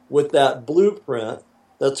connection with that blueprint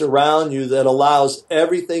that's around you that allows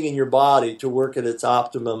everything in your body to work at its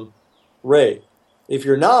optimum rate. If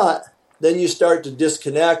you're not, then you start to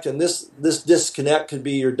disconnect, and this disconnect could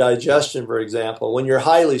be your digestion, for example. When you're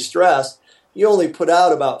highly stressed, you only put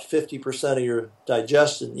out about 50% of your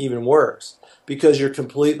digestion even works because you're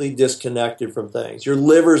completely disconnected from things. Your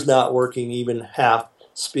liver's not working even half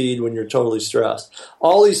speed when you're totally stressed.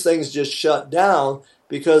 All these things just shut down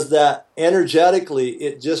because that energetically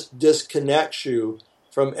it just disconnects you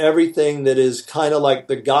from everything that is kind of like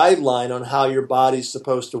the guideline on how your body's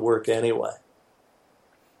supposed to work anyway.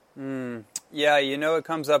 Yeah, it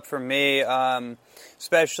comes up for me,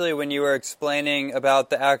 especially when you were explaining about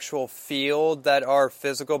the actual field that our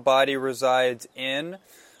physical body resides in.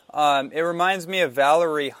 It reminds me of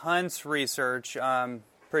Valerie Hunt's research. I'm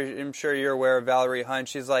sure you're aware of Valerie Hunt.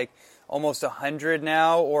 She's like almost 100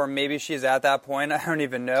 now, or maybe she's at that point. I don't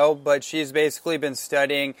even know. But she's basically been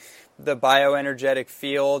studying the bioenergetic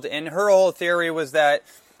field. And her whole theory was that,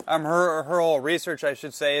 her whole research, I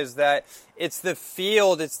should say, is that it's the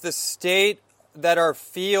field, it's the state that our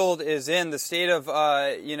field is in, the state of,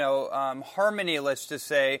 harmony, let's just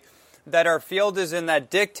say, that our field is in that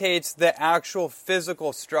dictates the actual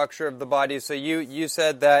physical structure of the body. So you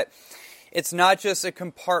said that it's not just a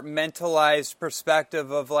compartmentalized perspective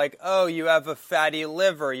of like, oh, you have a fatty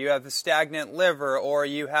liver, you have a stagnant liver, or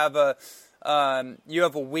you have a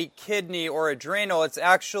weak kidney or adrenal. It's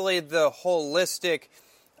actually the holistic,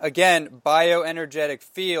 again, bioenergetic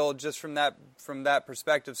field, just from that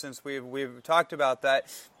perspective, since we've talked about that,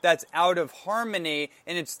 that's out of harmony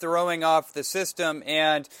and it's throwing off the system.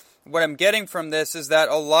 And what I'm getting from this is that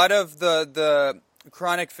a lot of the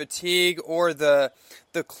chronic fatigue or the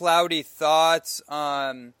cloudy thoughts,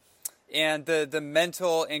 and the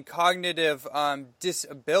mental and cognitive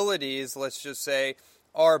disabilities, let's just say,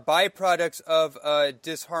 are byproducts of a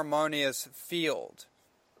disharmonious field.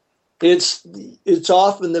 It's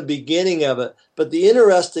often the beginning of it, but the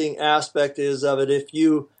interesting aspect is of it, if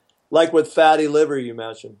you, like with fatty liver you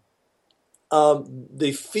mentioned,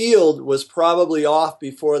 the field was probably off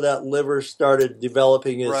before that liver started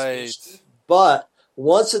developing its issue. But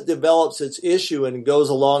once it develops its issue and goes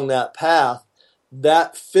along that path,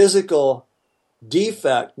 that physical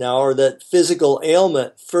defect now, or that physical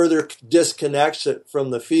ailment, further disconnects it from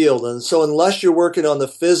the field. And so unless you're working on the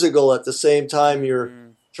physical at the same time you're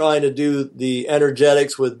trying to do the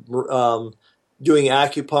energetics with doing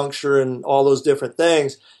acupuncture and all those different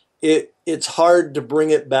things, it's hard to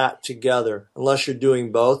bring it back together unless you're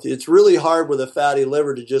doing both. It's really hard with a fatty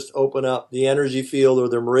liver to just open up the energy field or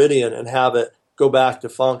the meridian and have it go back to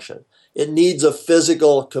function. It needs a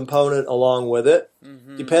physical component along with it,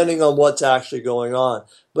 depending on what's actually going on.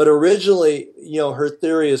 But originally, her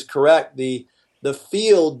theory is correct. The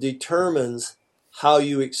field determines how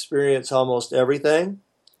you experience almost everything.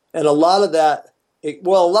 And a lot of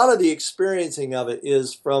the experiencing of it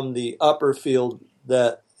is from the upper field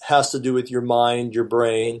that has to do with your mind, your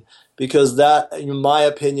brain, because that, in my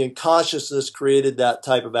opinion, consciousness created that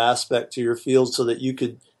type of aspect to your field so that you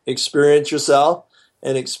could experience yourself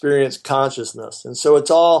and experience consciousness. And so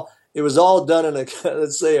it was all done in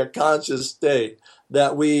let's say a conscious state,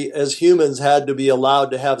 that we as humans had to be allowed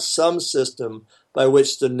to have some system by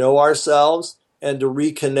which to know ourselves and to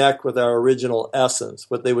reconnect with our original essence,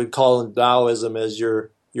 what they would call in Taoism as your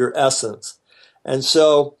essence. And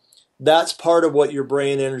so that's part of what your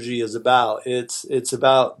brain energy is about. It's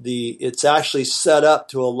actually set up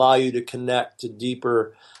to allow you to connect to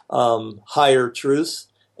deeper, higher truths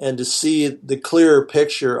and to see the clearer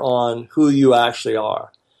picture on who you actually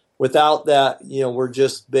are. Without that, we're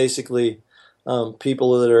just basically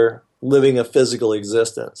people that are living a physical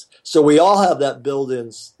existence. So we all have that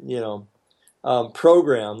built-in,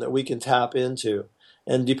 program that we can tap into.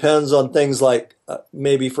 And depends on things like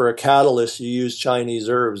maybe for a catalyst you use Chinese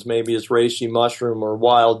herbs, maybe it's reishi mushroom or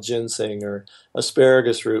wild ginseng or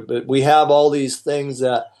asparagus root. But we have all these things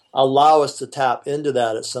that allow us to tap into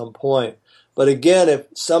that at some point. But again, if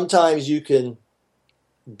sometimes you can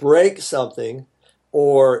break something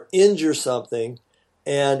or injure something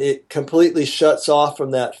and it completely shuts off from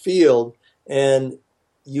that field, and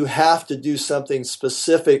you have to do something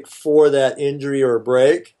specific for that injury or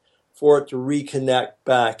break for it to reconnect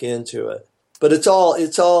back into it. But it's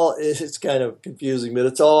kind of confusing, but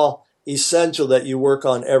it's all essential that you work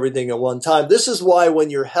on everything at one time. This is why when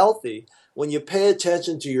you're healthy, when you pay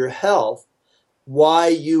attention to your health, why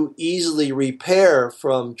you easily repair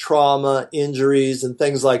from trauma, injuries, and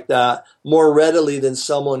things like that more readily than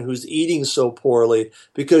someone who's eating so poorly,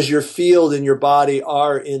 because your field and your body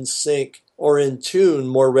are in sync or in tune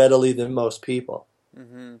more readily than most people.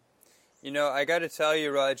 Mm-hmm. I got to tell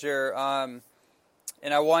you, Roger,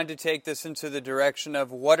 and I wanted to take this into the direction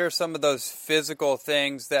of what are some of those physical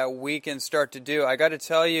things that we can start to do. I got to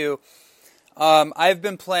tell you, I've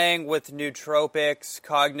been playing with nootropics,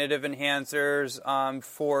 cognitive enhancers,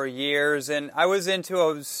 for years, and I was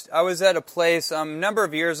at a place a number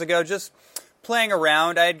of years ago just playing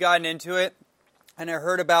around. I had gotten into it, and I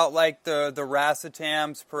heard about like the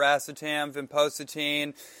racetams, piracetams,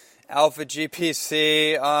 vinpocetine, alpha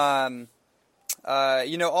GPC,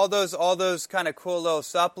 all those kind of cool little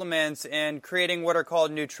supplements, and creating what are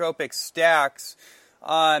called nootropic stacks.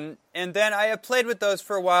 And then I have played with those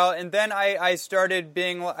for a while, and then I started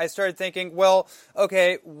thinking, well,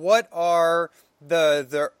 okay, what are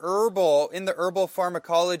the herbal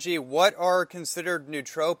pharmacology, what are considered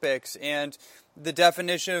nootropics? And the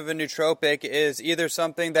definition of a nootropic is either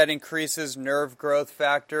something that increases nerve growth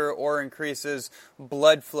factor or increases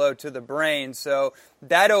blood flow to the brain. So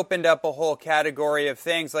that opened up a whole category of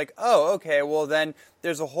things like, oh, okay, well then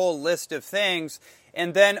there's a whole list of things.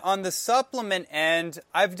 And then on the supplement end,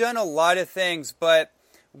 I've done a lot of things, but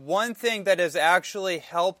one thing that has actually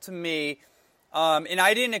helped me, and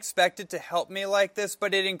I didn't expect it to help me like this,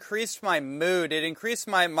 but it increased my mood. It increased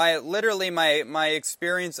my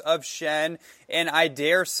experience of Shen, and I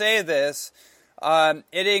dare say this,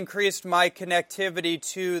 it increased my connectivity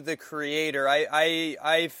to the Creator.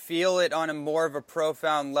 I feel it on a more of a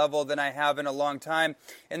profound level than I have in a long time,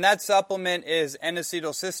 and that supplement is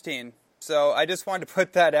N-acetylcysteine. So I just wanted to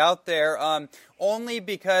put that out there, only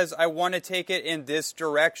because I want to take it in this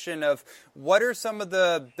direction of what are some of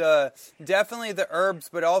the definitely the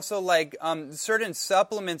herbs, but also like certain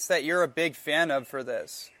supplements that you're a big fan of for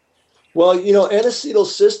this. Well,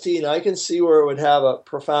 N-acetylcysteine, I can see where it would have a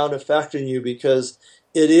profound effect on you, because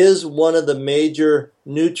it is one of the major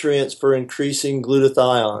nutrients for increasing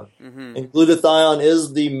glutathione. Mm-hmm. And glutathione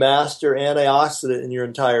is the master antioxidant in your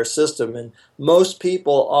entire system. And most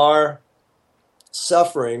people are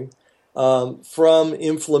suffering from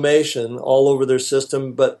inflammation all over their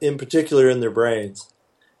system, but in particular in their brains.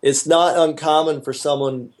 It's not uncommon for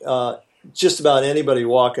someone, just about anybody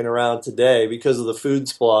walking around today, because of the food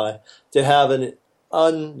supply, to have an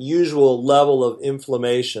unusual level of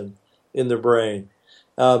inflammation in their brain.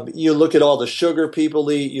 You look at all the sugar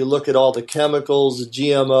people eat, you look at all the chemicals, the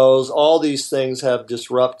GMOs, all these things have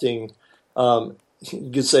disrupting, you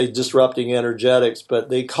could say disrupting energetics, but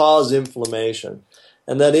they cause inflammation.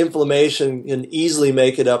 And that inflammation can easily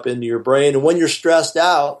make it up into your brain. And when you're stressed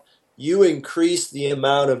out, you increase the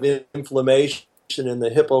amount of inflammation in the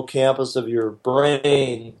hippocampus of your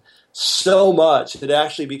brain so much, it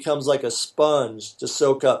actually becomes like a sponge to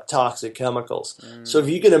soak up toxic chemicals. So if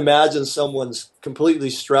you can imagine someone's completely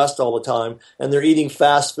stressed all the time and they're eating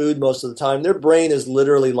fast food most of the time, their brain is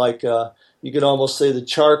literally like, you could almost say the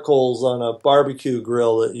charcoals on a barbecue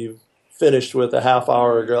grill that you've finished with a half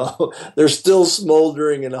hour ago. They're still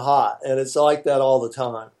smoldering and hot, and it's like that all the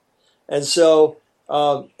time. And so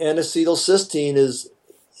N-acetylcysteine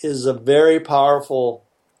is a very powerful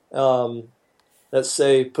let's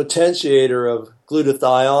say, potentiator of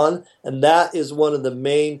glutathione, and that is one of the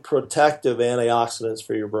main protective antioxidants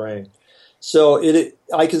for your brain. So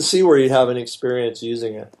I can see where you have an experience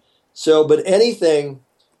using it. So, but anything,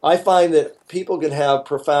 I find that people can have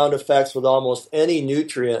profound effects with almost any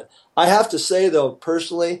nutrient. I have to say, though,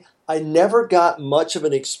 personally, I never got much of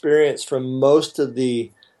an experience from most of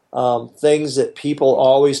the things that people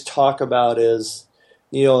always talk about as,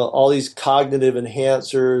 all these cognitive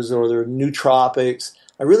enhancers or their nootropics.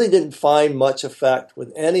 I really didn't find much effect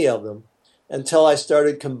with any of them until I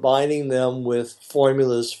started combining them with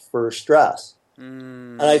formulas for stress.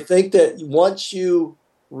 And I think that once you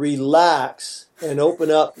relax and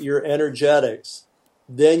open up your energetics,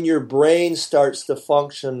 then your brain starts to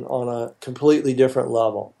function on a completely different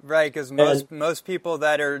level. Right, because most people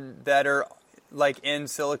that are like in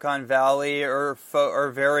Silicon Valley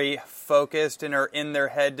are very focused and are in their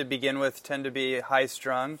head to begin with tend to be high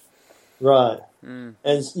strung. Right. And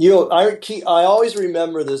I always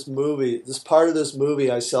remember this part of this movie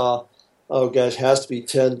I saw, has to be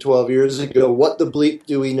 10, 12 years ago. What the bleep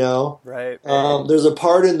do we know? Right. There's a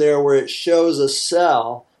part in there where it shows a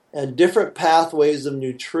cell and different pathways of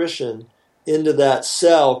nutrition into that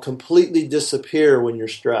cell completely disappear when you're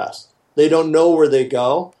stressed. They don't know where they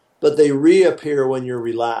go, but they reappear when you're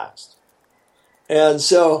relaxed. And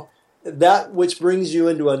so that, which brings you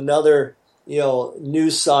into another, new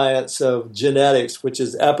science of genetics, which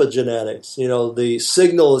is epigenetics. The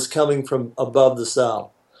signal is coming from above the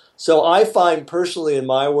cell. So I find personally in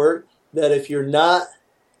my work that if you're not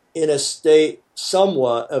in a state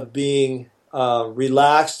somewhat of being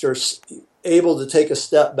relaxed or able to take a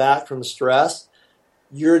step back from stress,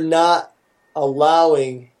 you're not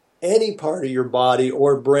allowing any part of your body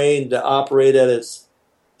or brain to operate at its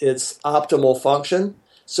optimal function.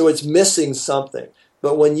 So it's missing something.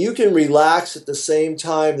 But when you can relax at the same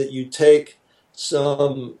time that you take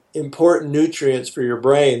some important nutrients for your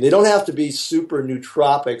brain, they don't have to be super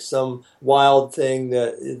nootropic, some wild thing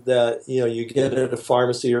that you get at a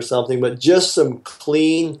pharmacy or something, but just some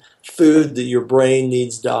clean food that your brain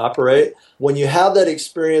needs to operate. When you have that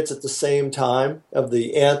experience at the same time of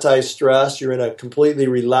the anti-stress, you're in a completely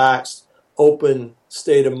relaxed, open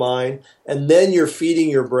state of mind, and then you're feeding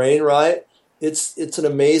your brain right, it's an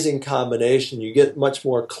amazing combination. You get much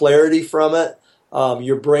more clarity from it.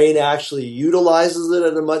 Your brain actually utilizes it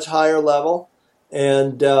at a much higher level,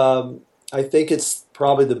 and I think it's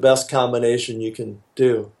probably the best combination you can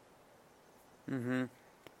do. Mm-hmm.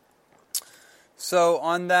 So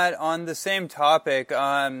on the same topic,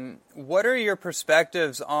 what are your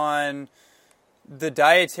perspectives on the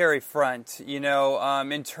dietary front?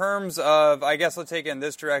 In terms of, I guess I'll take it in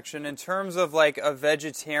this direction, in terms of like a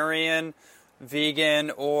vegetarian,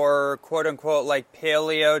 vegan, or quote unquote like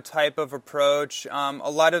paleo type of approach.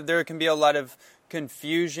 There can be a lot of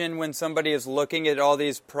confusion when somebody is looking at all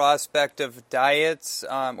these prospective diets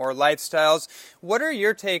or lifestyles. What are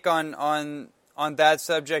your take on that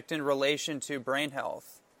subject in relation to brain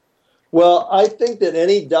health? Well, I think that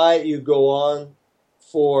any diet you go on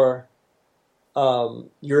for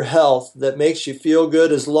your health that makes you feel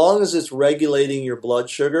good, as long as it's regulating your blood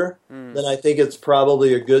sugar, then I think it's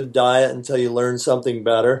probably a good diet until you learn something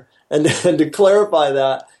better. And to clarify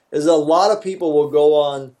that, is a lot of people will go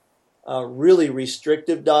on really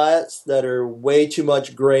restrictive diets that are way too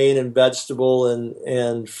much grain and vegetable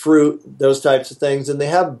and fruit, those types of things, and they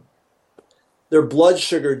have their blood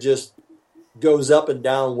sugar just goes up and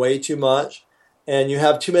down way too much, and you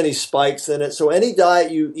have too many spikes in it. So any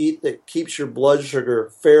diet you eat that keeps your blood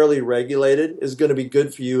sugar fairly regulated is going to be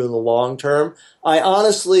good for you in the long term. I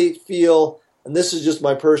honestly feel, and this is just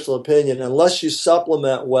my personal opinion, unless you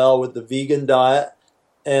supplement well with the vegan diet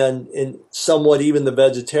and in somewhat even the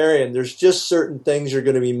vegetarian, there's just certain things you're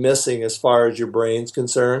going to be missing as far as your brain's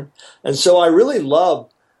concerned. And so I really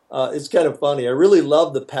love, it's kind of funny, I really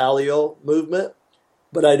love the paleo movement,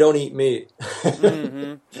 but I don't eat meat.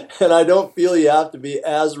 Mm-hmm. And I don't feel you have to be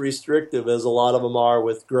as restrictive as a lot of them are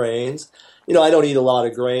with grains. You know, I don't eat a lot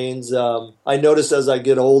of grains. I notice as I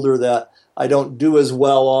get older that I don't do as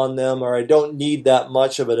well on them, or I don't need that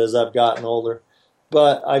much of it as I've gotten older.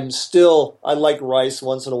 But I like rice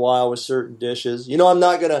once in a while with certain dishes. You know, I'm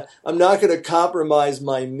not gonna compromise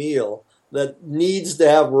my meal that needs to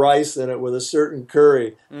have rice in it with a certain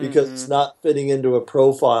curry because it's not fitting into a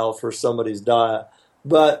profile for somebody's diet.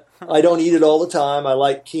 But I don't eat it all the time. I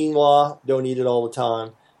like quinoa, don't eat it all the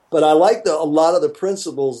time. But I like a lot of the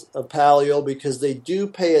principles of paleo because they do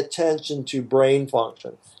pay attention to brain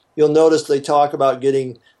function. You'll notice they talk about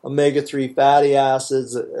getting omega-3 fatty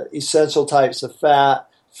acids, essential types of fat,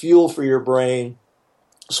 fuel for your brain.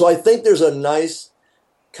 So I think there's a nice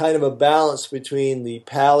kind of a balance between the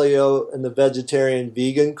paleo and the vegetarian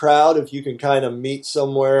vegan crowd, if you can kind of meet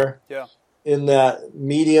somewhere in that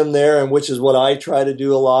medium there, and which is what I try to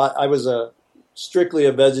do a lot. I was strictly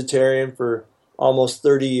a vegetarian for almost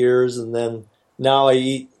 30 years, and then now I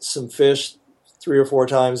eat some fish 3 or 4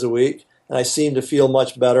 times a week. And I seem to feel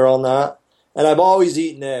much better on that. And I've always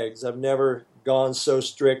eaten eggs. I've never gone so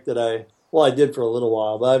strict that I did for a little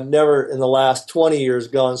while, but I've never in the last 20 years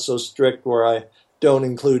gone so strict where I don't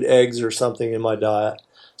include eggs or something in my diet.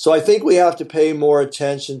 So I think we have to pay more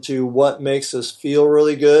attention to what makes us feel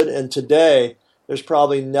really good. And today, there's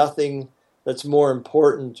probably nothing that's more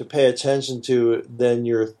important to pay attention to than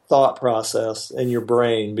your thought process and your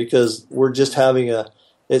brain, because we're just having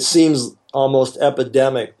it seems almost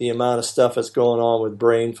epidemic, the amount of stuff that's going on with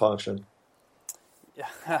brain function.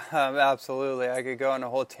 Yeah, absolutely. I could go on a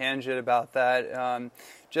whole tangent about that.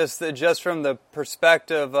 Just from the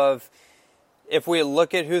perspective of, if we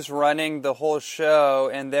look at who's running the whole show,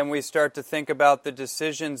 and then we start to think about the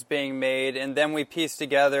decisions being made, and then we piece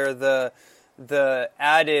together the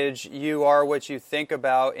adage, you are what you think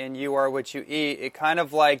about and you are what you eat, it kind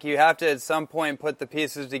of like you have to at some point put the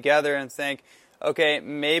pieces together and think, okay,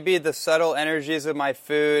 maybe the subtle energies of my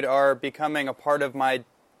food are becoming a part of my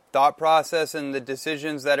thought process, and the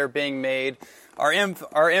decisions that are being made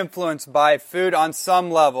are influenced by food on some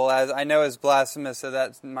level, as I know is blasphemous, so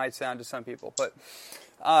that might sound to some people.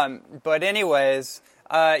 But anyways,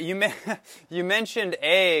 you mentioned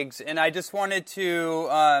eggs, and I just wanted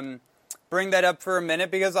to bring that up for a minute,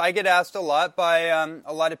 because I get asked a lot by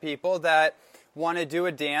a lot of people that want to do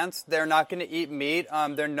a dance. They're not going to eat meat.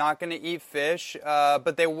 They're not going to eat fish,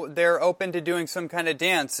 but they're open to doing some kind of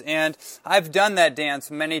dance. And I've done that dance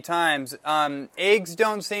many times. Eggs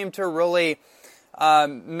don't seem to really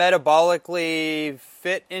metabolically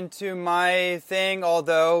fit into my thing,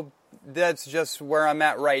 although that's just where I'm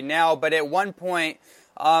at right now. But at one point,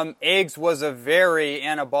 eggs was a very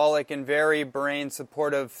anabolic and very brain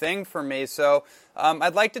supportive thing for me. So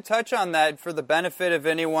I'd like to touch on that for the benefit of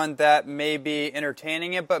anyone that may be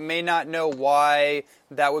entertaining it but may not know why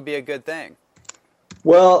that would be a good thing.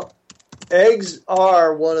 Well, eggs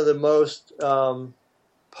are one of the most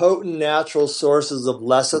potent natural sources of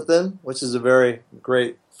lecithin, which is a very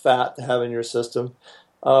great fat to have in your system,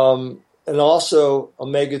 and also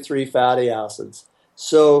omega-3 fatty acids.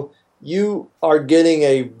 So you are getting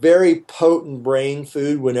a very potent brain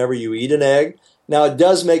food whenever you eat an egg. Now, it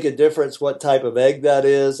does make a difference what type of egg that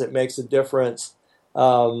is. It makes a difference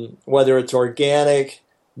whether it's organic,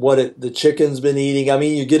 what the chicken's been eating. I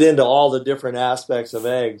mean, you get into all the different aspects of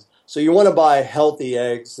eggs. So you want to buy healthy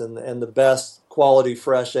eggs and the best quality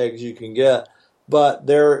fresh eggs you can get. But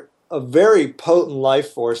they're a very potent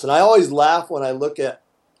life force. And I always laugh when I look at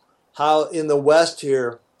how in the West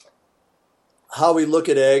here, how we look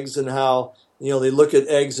at eggs and how, they look at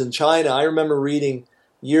eggs in China. I remember reading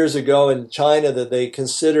years ago in China that they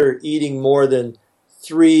consider eating more than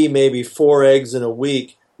 3, maybe 4 eggs in a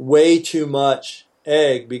week way too much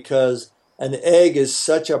egg, because an egg is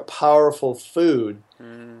such a powerful food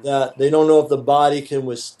that they don't know if the body can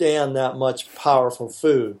withstand that much powerful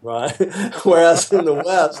food, right? Whereas in the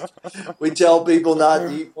West, we tell people not to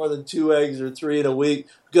eat more than 2 eggs or 3 in a week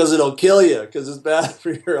because it'll kill you, because it's bad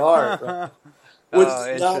for your heart, right? which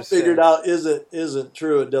Oh, now figured interesting. out isn't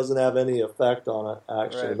true. It doesn't have any effect on it,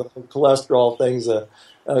 actually. Right. The cholesterol thing's a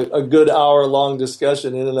good hour-long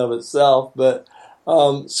discussion in and of itself. But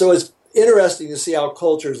so it's interesting to see how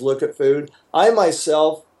cultures look at food. I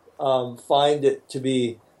myself find it to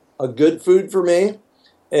be a good food for me.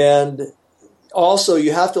 And also,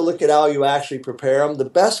 you have to look at how you actually prepare them. The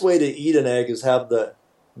best way to eat an egg is have the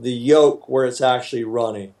yolk where it's actually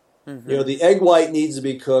runny. Mm-hmm. The egg white needs to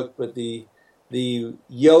be cooked, but the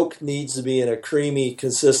yolk needs to be in a creamy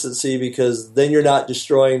consistency because then you're not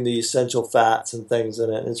destroying the essential fats and things in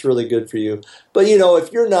it. And it's really good for you. But,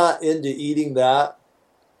 if you're not into eating that,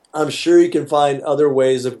 I'm sure you can find other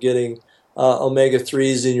ways of getting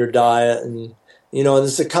omega-3s in your diet. And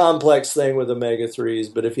it's a complex thing with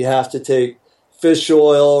omega-3s. But if you have to take fish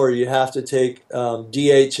oil or you have to take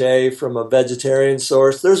DHA from a vegetarian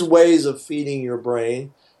source, there's ways of feeding your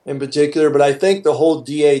brain in particular. But I think the whole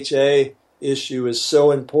DHA issue is so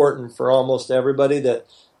important for almost everybody that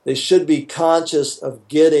they should be conscious of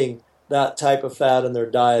getting that type of fat in their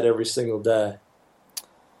diet every single day.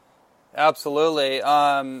 Absolutely.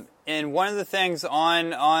 And one of the things on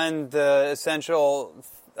the essential,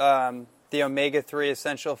 the omega-3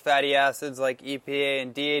 essential fatty acids like EPA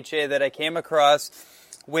and DHA that I came across,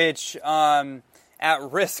 which at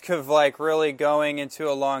risk of really going into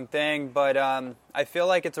a long thing, but I feel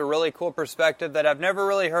like it's a really cool perspective that I've never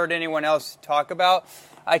really heard anyone else talk about.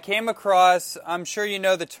 I came across, I'm sure you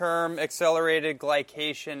know the term accelerated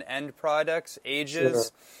glycation end products, AGEs. Sure.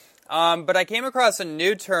 But I came across a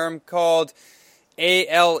new term called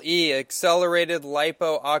ALE, accelerated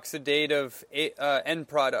lipo-oxidative end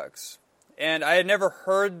products. And I had never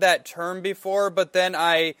heard that term before, but then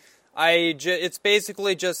it's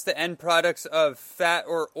basically just the end products of fat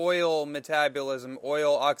or oil metabolism,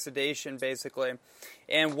 oil oxidation, basically.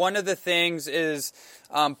 And one of the things is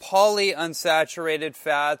polyunsaturated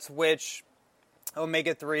fats, which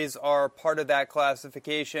omega-3s are part of that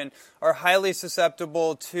classification, are highly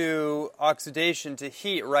susceptible to oxidation, to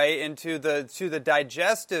heat, right, and to the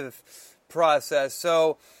digestive process.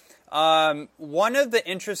 So one of the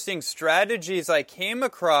interesting strategies I came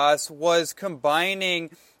across was combining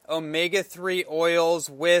omega-3 oils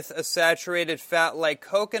with a saturated fat like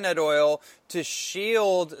coconut oil to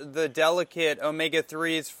shield the delicate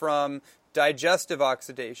omega-3s from digestive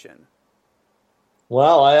oxidation.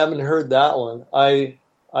 Wow, I haven't heard that one. I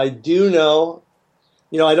do know,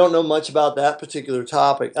 I don't know much about that particular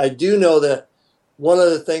topic. I do know that one of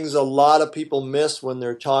the things a lot of people miss when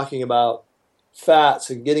they're talking about fats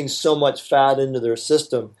and getting so much fat into their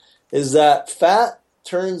system is that fat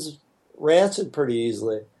turns rancid pretty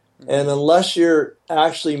easily. And unless you're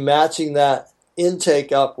actually matching that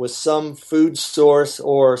intake up with some food source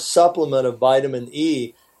or supplement of vitamin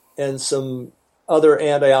E and some other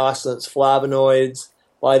antioxidants, flavonoids,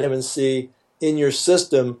 vitamin C in your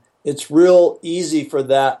system, it's real easy for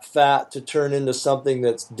that fat to turn into something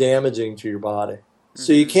that's damaging to your body. Mm-hmm.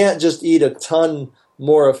 So you can't just eat a ton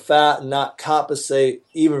more of fat and not compensate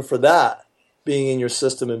even for that being in your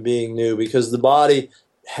system and being new, because the body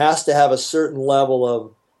has to have a certain level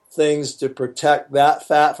of things to protect that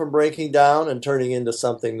fat from breaking down and turning into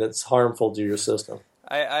something that's harmful to your system.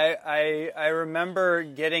 I remember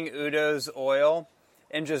getting Udo's oil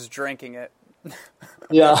and just drinking it.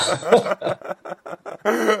 Yeah.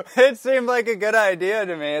 It seemed like a good idea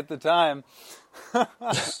to me at the time.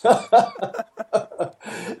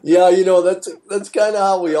 Yeah, that's kind of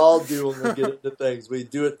how we all do when we get into things. We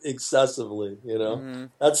do it excessively, Mm-hmm.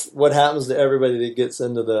 That's what happens to everybody that gets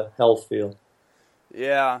into the health field.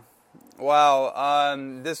 Yeah. Wow.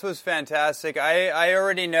 This was fantastic. I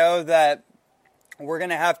already know that we're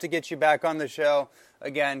going to have to get you back on the show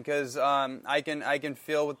again because I can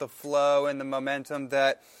feel with the flow and the momentum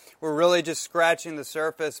that we're really just scratching the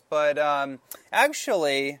surface. But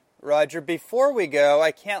actually, Roger, before we go,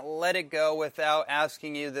 I can't let it go without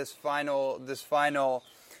asking you this final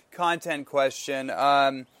content question.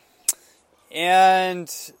 And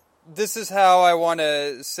this is how I want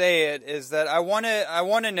to say it, is that I want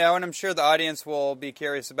to know, and I'm sure the audience will be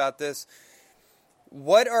curious about this,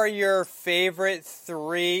 what are your favorite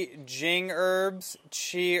 3 Jing herbs,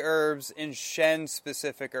 Qi herbs, and Shen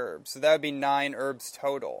specific herbs? So that would be 9 herbs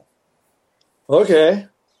total. Okay.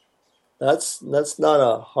 That's not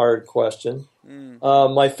a hard question.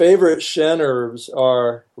 My favorite Shen herbs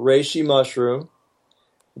are reishi mushroom,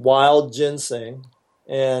 wild ginseng,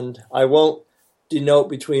 and I won't denote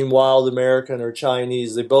between wild American or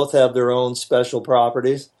Chinese. They both have their own special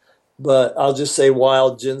properties, but I'll just say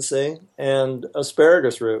wild ginseng and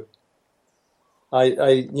asparagus root.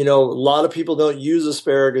 A lot of people don't use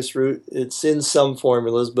asparagus root. It's in some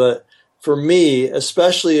formulas, but for me,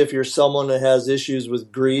 especially if you're someone that has issues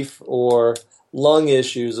with grief or lung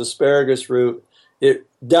issues, asparagus root, it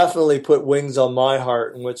definitely put wings on my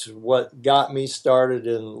heart, and which is what got me started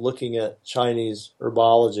in looking at Chinese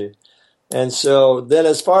herbology. And so then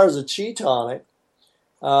as far as a chi tonic,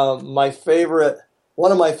 one of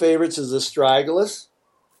my favorites is astragalus,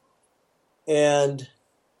 and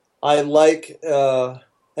I like an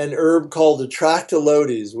herb called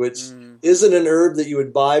atractylodes, which isn't an herb that you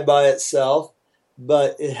would buy by itself,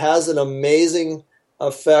 but it has an amazing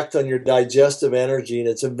effect on your digestive energy, and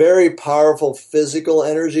it's a very powerful physical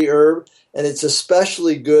energy herb, and it's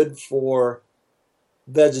especially good for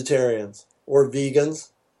vegetarians or vegans.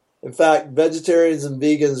 In fact, vegetarians and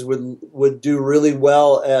vegans would do really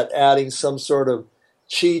well at adding some sort of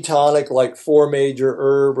chi tonic, like 4 major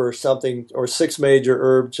herb or something, or 6 major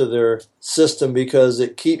herb to their system, because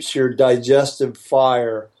it keeps your digestive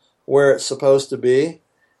fire where it's supposed to be,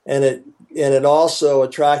 and it also,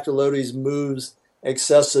 atractylodes moves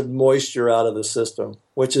excessive moisture out of the system,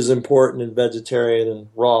 which is important in vegetarian and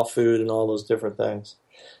raw food and all those different things.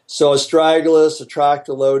 So astragalus,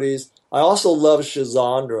 atractylodes. I also love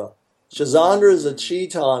schizandra. Schizandra is a chi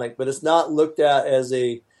tonic, but it's not looked at as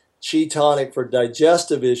a chi tonic for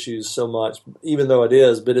digestive issues so much, even though it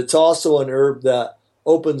is. But it's also an herb that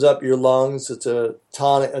opens up your lungs. It's a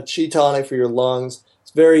chi tonic for your lungs.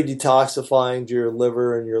 It's very detoxifying to your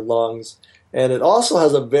liver and your lungs. And it also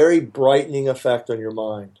has a very brightening effect on your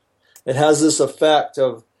mind. It has this effect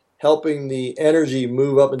of helping the energy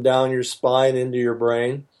move up and down your spine into your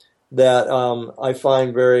brain that I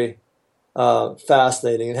find very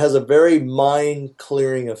fascinating. It has a very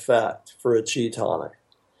mind-clearing effect for a chi tonic.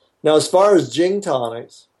 Now, as far as Jing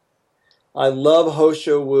tonics, I love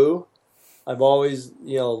Hosho Wu. I've always,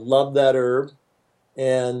 loved that herb,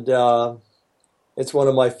 and it's one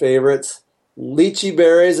of my favorites. Lychee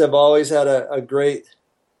berries, I've always had a great,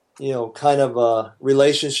 kind of a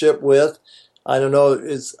relationship with. I don't know.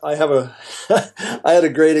 I had a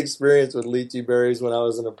great experience with lychee berries when I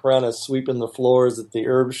was an apprentice sweeping the floors at the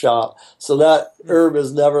herb shop. So that herb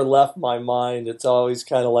has never left my mind. It's always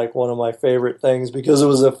kind of like one of my favorite things because it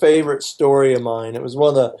was a favorite story of mine. It was one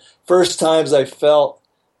of the first times I felt,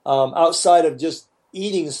 outside of just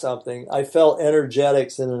eating something, I felt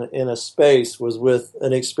energetics in a space was with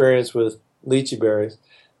an experience with lychee berries,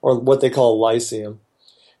 or what they call lycium.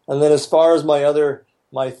 And then as far as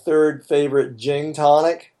my third favorite Jing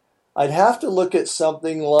tonic, I'd have to look at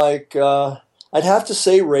something like, I'd have to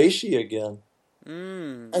say reishi again.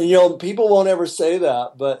 And, people won't ever say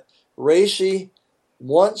that, but reishi,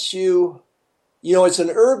 once it's an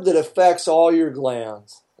herb that affects all your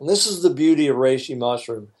glands. And this is the beauty of reishi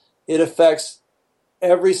mushroom. It affects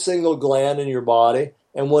every single gland in your body.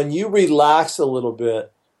 And when you relax a little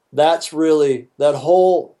bit, that's really, that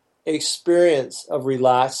whole experience of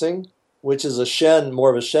relaxing, which is more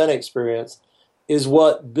of a Shen experience, is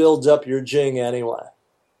what builds up your Jing anyway.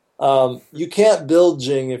 You can't build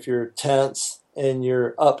Jing if you're tense and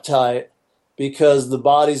you're uptight because the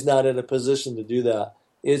body's not in a position to do that.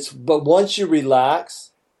 But once you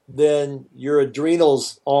relax, then your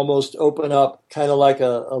adrenals almost open up kind of like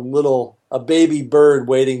a baby bird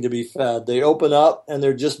waiting to be fed. They open up and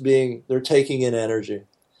they're taking in energy.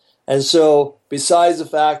 And so besides the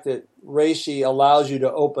fact that reishi allows you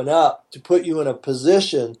to open up, to put you in a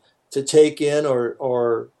position to take in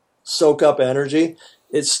or soak up energy,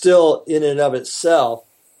 it still in and of itself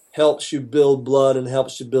helps you build blood and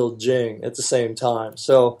helps you build Jing at the same time.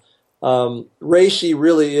 So reishi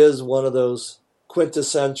really is one of those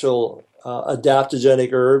quintessential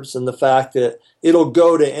adaptogenic herbs, and the fact that it'll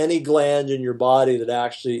go to any gland in your body that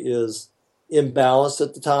actually is imbalanced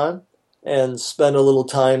at the time and spend a little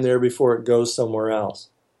time there before it goes somewhere else.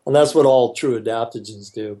 And that's what all true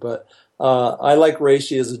adaptogens do. But I like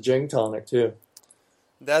reishi as a Jing tonic too.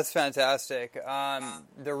 That's fantastic.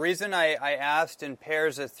 The reason I asked in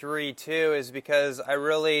pairs of 3 too is because I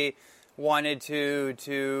really wanted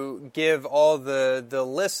to give all the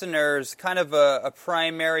listeners kind of a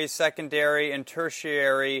primary, secondary, and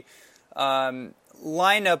tertiary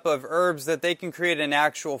lineup of herbs that they can create an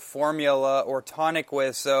actual formula or tonic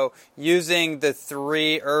with. So using the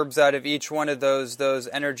 3 herbs out of each one of those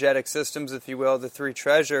energetic systems, if you will, the 3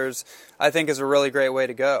 treasures, I think is a really great way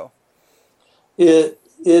to go. It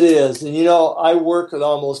is. And I work with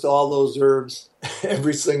almost all those herbs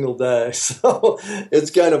every single day. So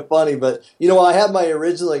it's kind of funny. But, I had my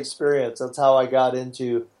original experience. That's how I got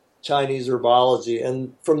into Chinese herbology.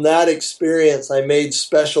 And from that experience, I made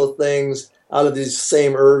special things out of these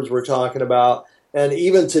same herbs we're talking about. And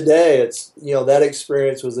even today, it's, that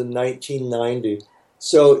experience was in 1990.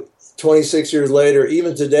 So 26 years later,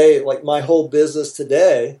 even today, like my whole business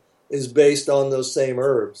today is based on those same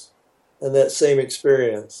herbs and that same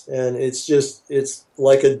experience. And it's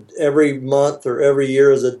like every month or every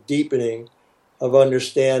year is a deepening of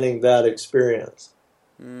understanding that experience.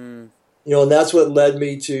 And that's what led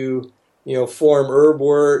me to, form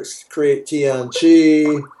HerbWorks, create Tian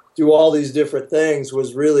Chi, do all these different things,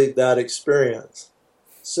 was really that experience.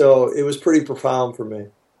 So it was pretty profound for me.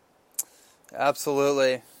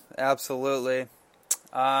 Absolutely.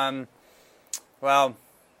 Well,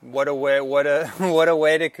 what a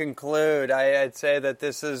way to conclude. I'd say that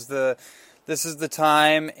this is the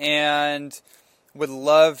time, and would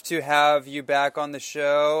love to have you back on the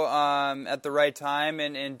show at the right time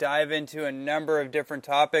and dive into a number of different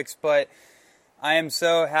topics. But I am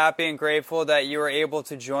so happy and grateful that you were able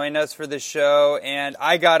to join us for the show, and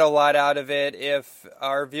I got a lot out of it. If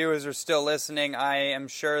our viewers are still listening, I am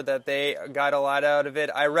sure that they got a lot out of it.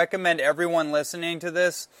 I recommend everyone listening to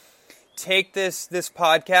this take this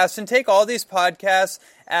podcast and take all these podcasts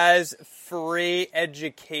as free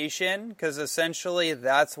education, because essentially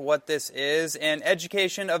that's what this is, and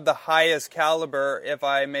education of the highest caliber, if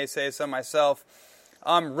I may say so myself.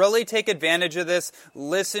 Really take advantage of this.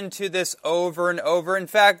 Listen to this over and over. In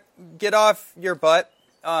fact, get off your butt,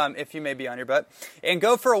 if you may be on your butt, and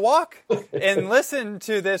go for a walk and listen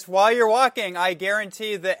to this while you're walking. I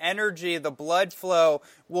guarantee the energy, the blood flow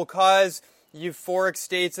will cause euphoric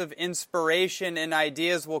states of inspiration, and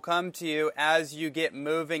ideas will come to you as you get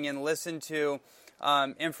moving and listen to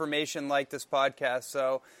information like this podcast.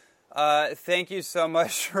 So thank you so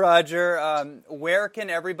much, Roger. Where can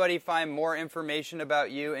everybody find more information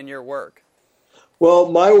about you and your work?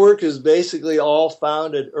 Well, my work is basically all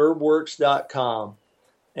found at herbworks.com.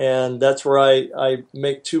 And that's where I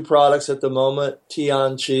make two products at the moment,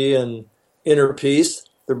 Tian Chi and Inner Peace.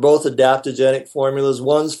 They're both adaptogenic formulas.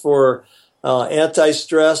 One's for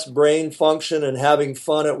anti-stress, brain function, and having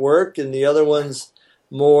fun at work. And the other one's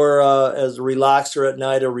more as a relaxer at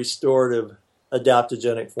night, a restorative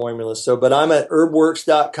adaptogenic formula. But I'm at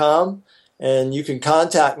herbworks.com, and you can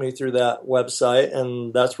contact me through that website,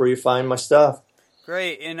 and that's where you find my stuff.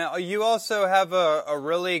 Great. And you also have a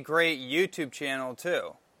really great YouTube channel,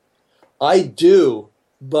 too. I do,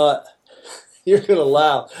 but you're going to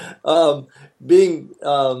laugh. Being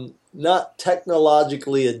not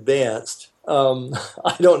technologically advanced,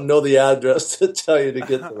 I don't know the address to tell you to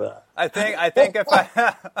get to that. I think if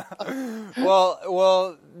I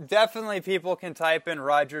well, definitely people can type in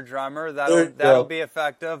Roger Drummer. That'll be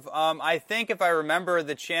effective. I think if I remember,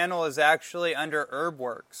 the channel is actually under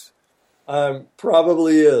HerbWorks.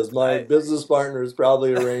 Probably is. My business partner is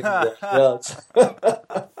probably arranged that. Yes.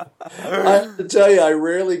 I have to tell you, I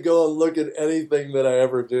rarely go and look at anything that I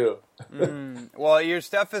ever do. Well, your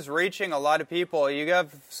stuff is reaching a lot of people. You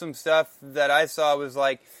have some stuff that I saw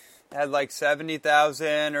had like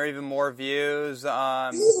 70,000 or even more views.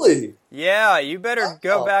 Really? Yeah, you better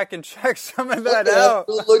go back and check some of that out.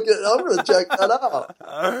 I'm going to check that out.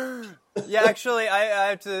 Yeah, actually, I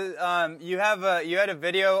have to. You had a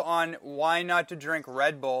video on why not to drink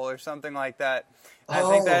Red Bull or something like that. I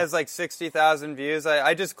think that has like 60,000 views.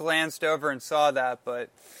 I just glanced over and saw that, but.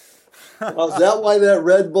 Is that why that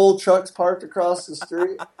Red Bull truck's parked across the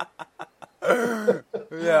street?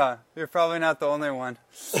 Yeah, you're probably not the only one.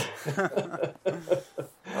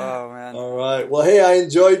 Oh, man. All right. Well, hey, I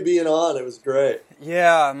enjoyed being on. It was great.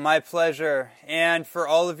 Yeah, my pleasure. And for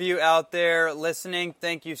all of you out there listening,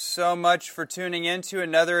 thank you so much for tuning in to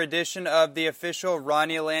another edition of the official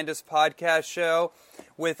Ronnie Landis podcast show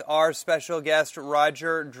with our special guest,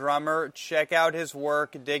 Roger Drummer. Check out his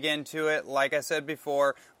work, dig into it. Like I said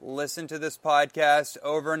before, listen to this podcast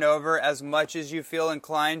over and over as much as you feel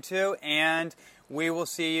inclined to, and we will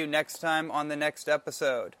see you next time on the next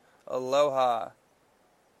episode. Aloha.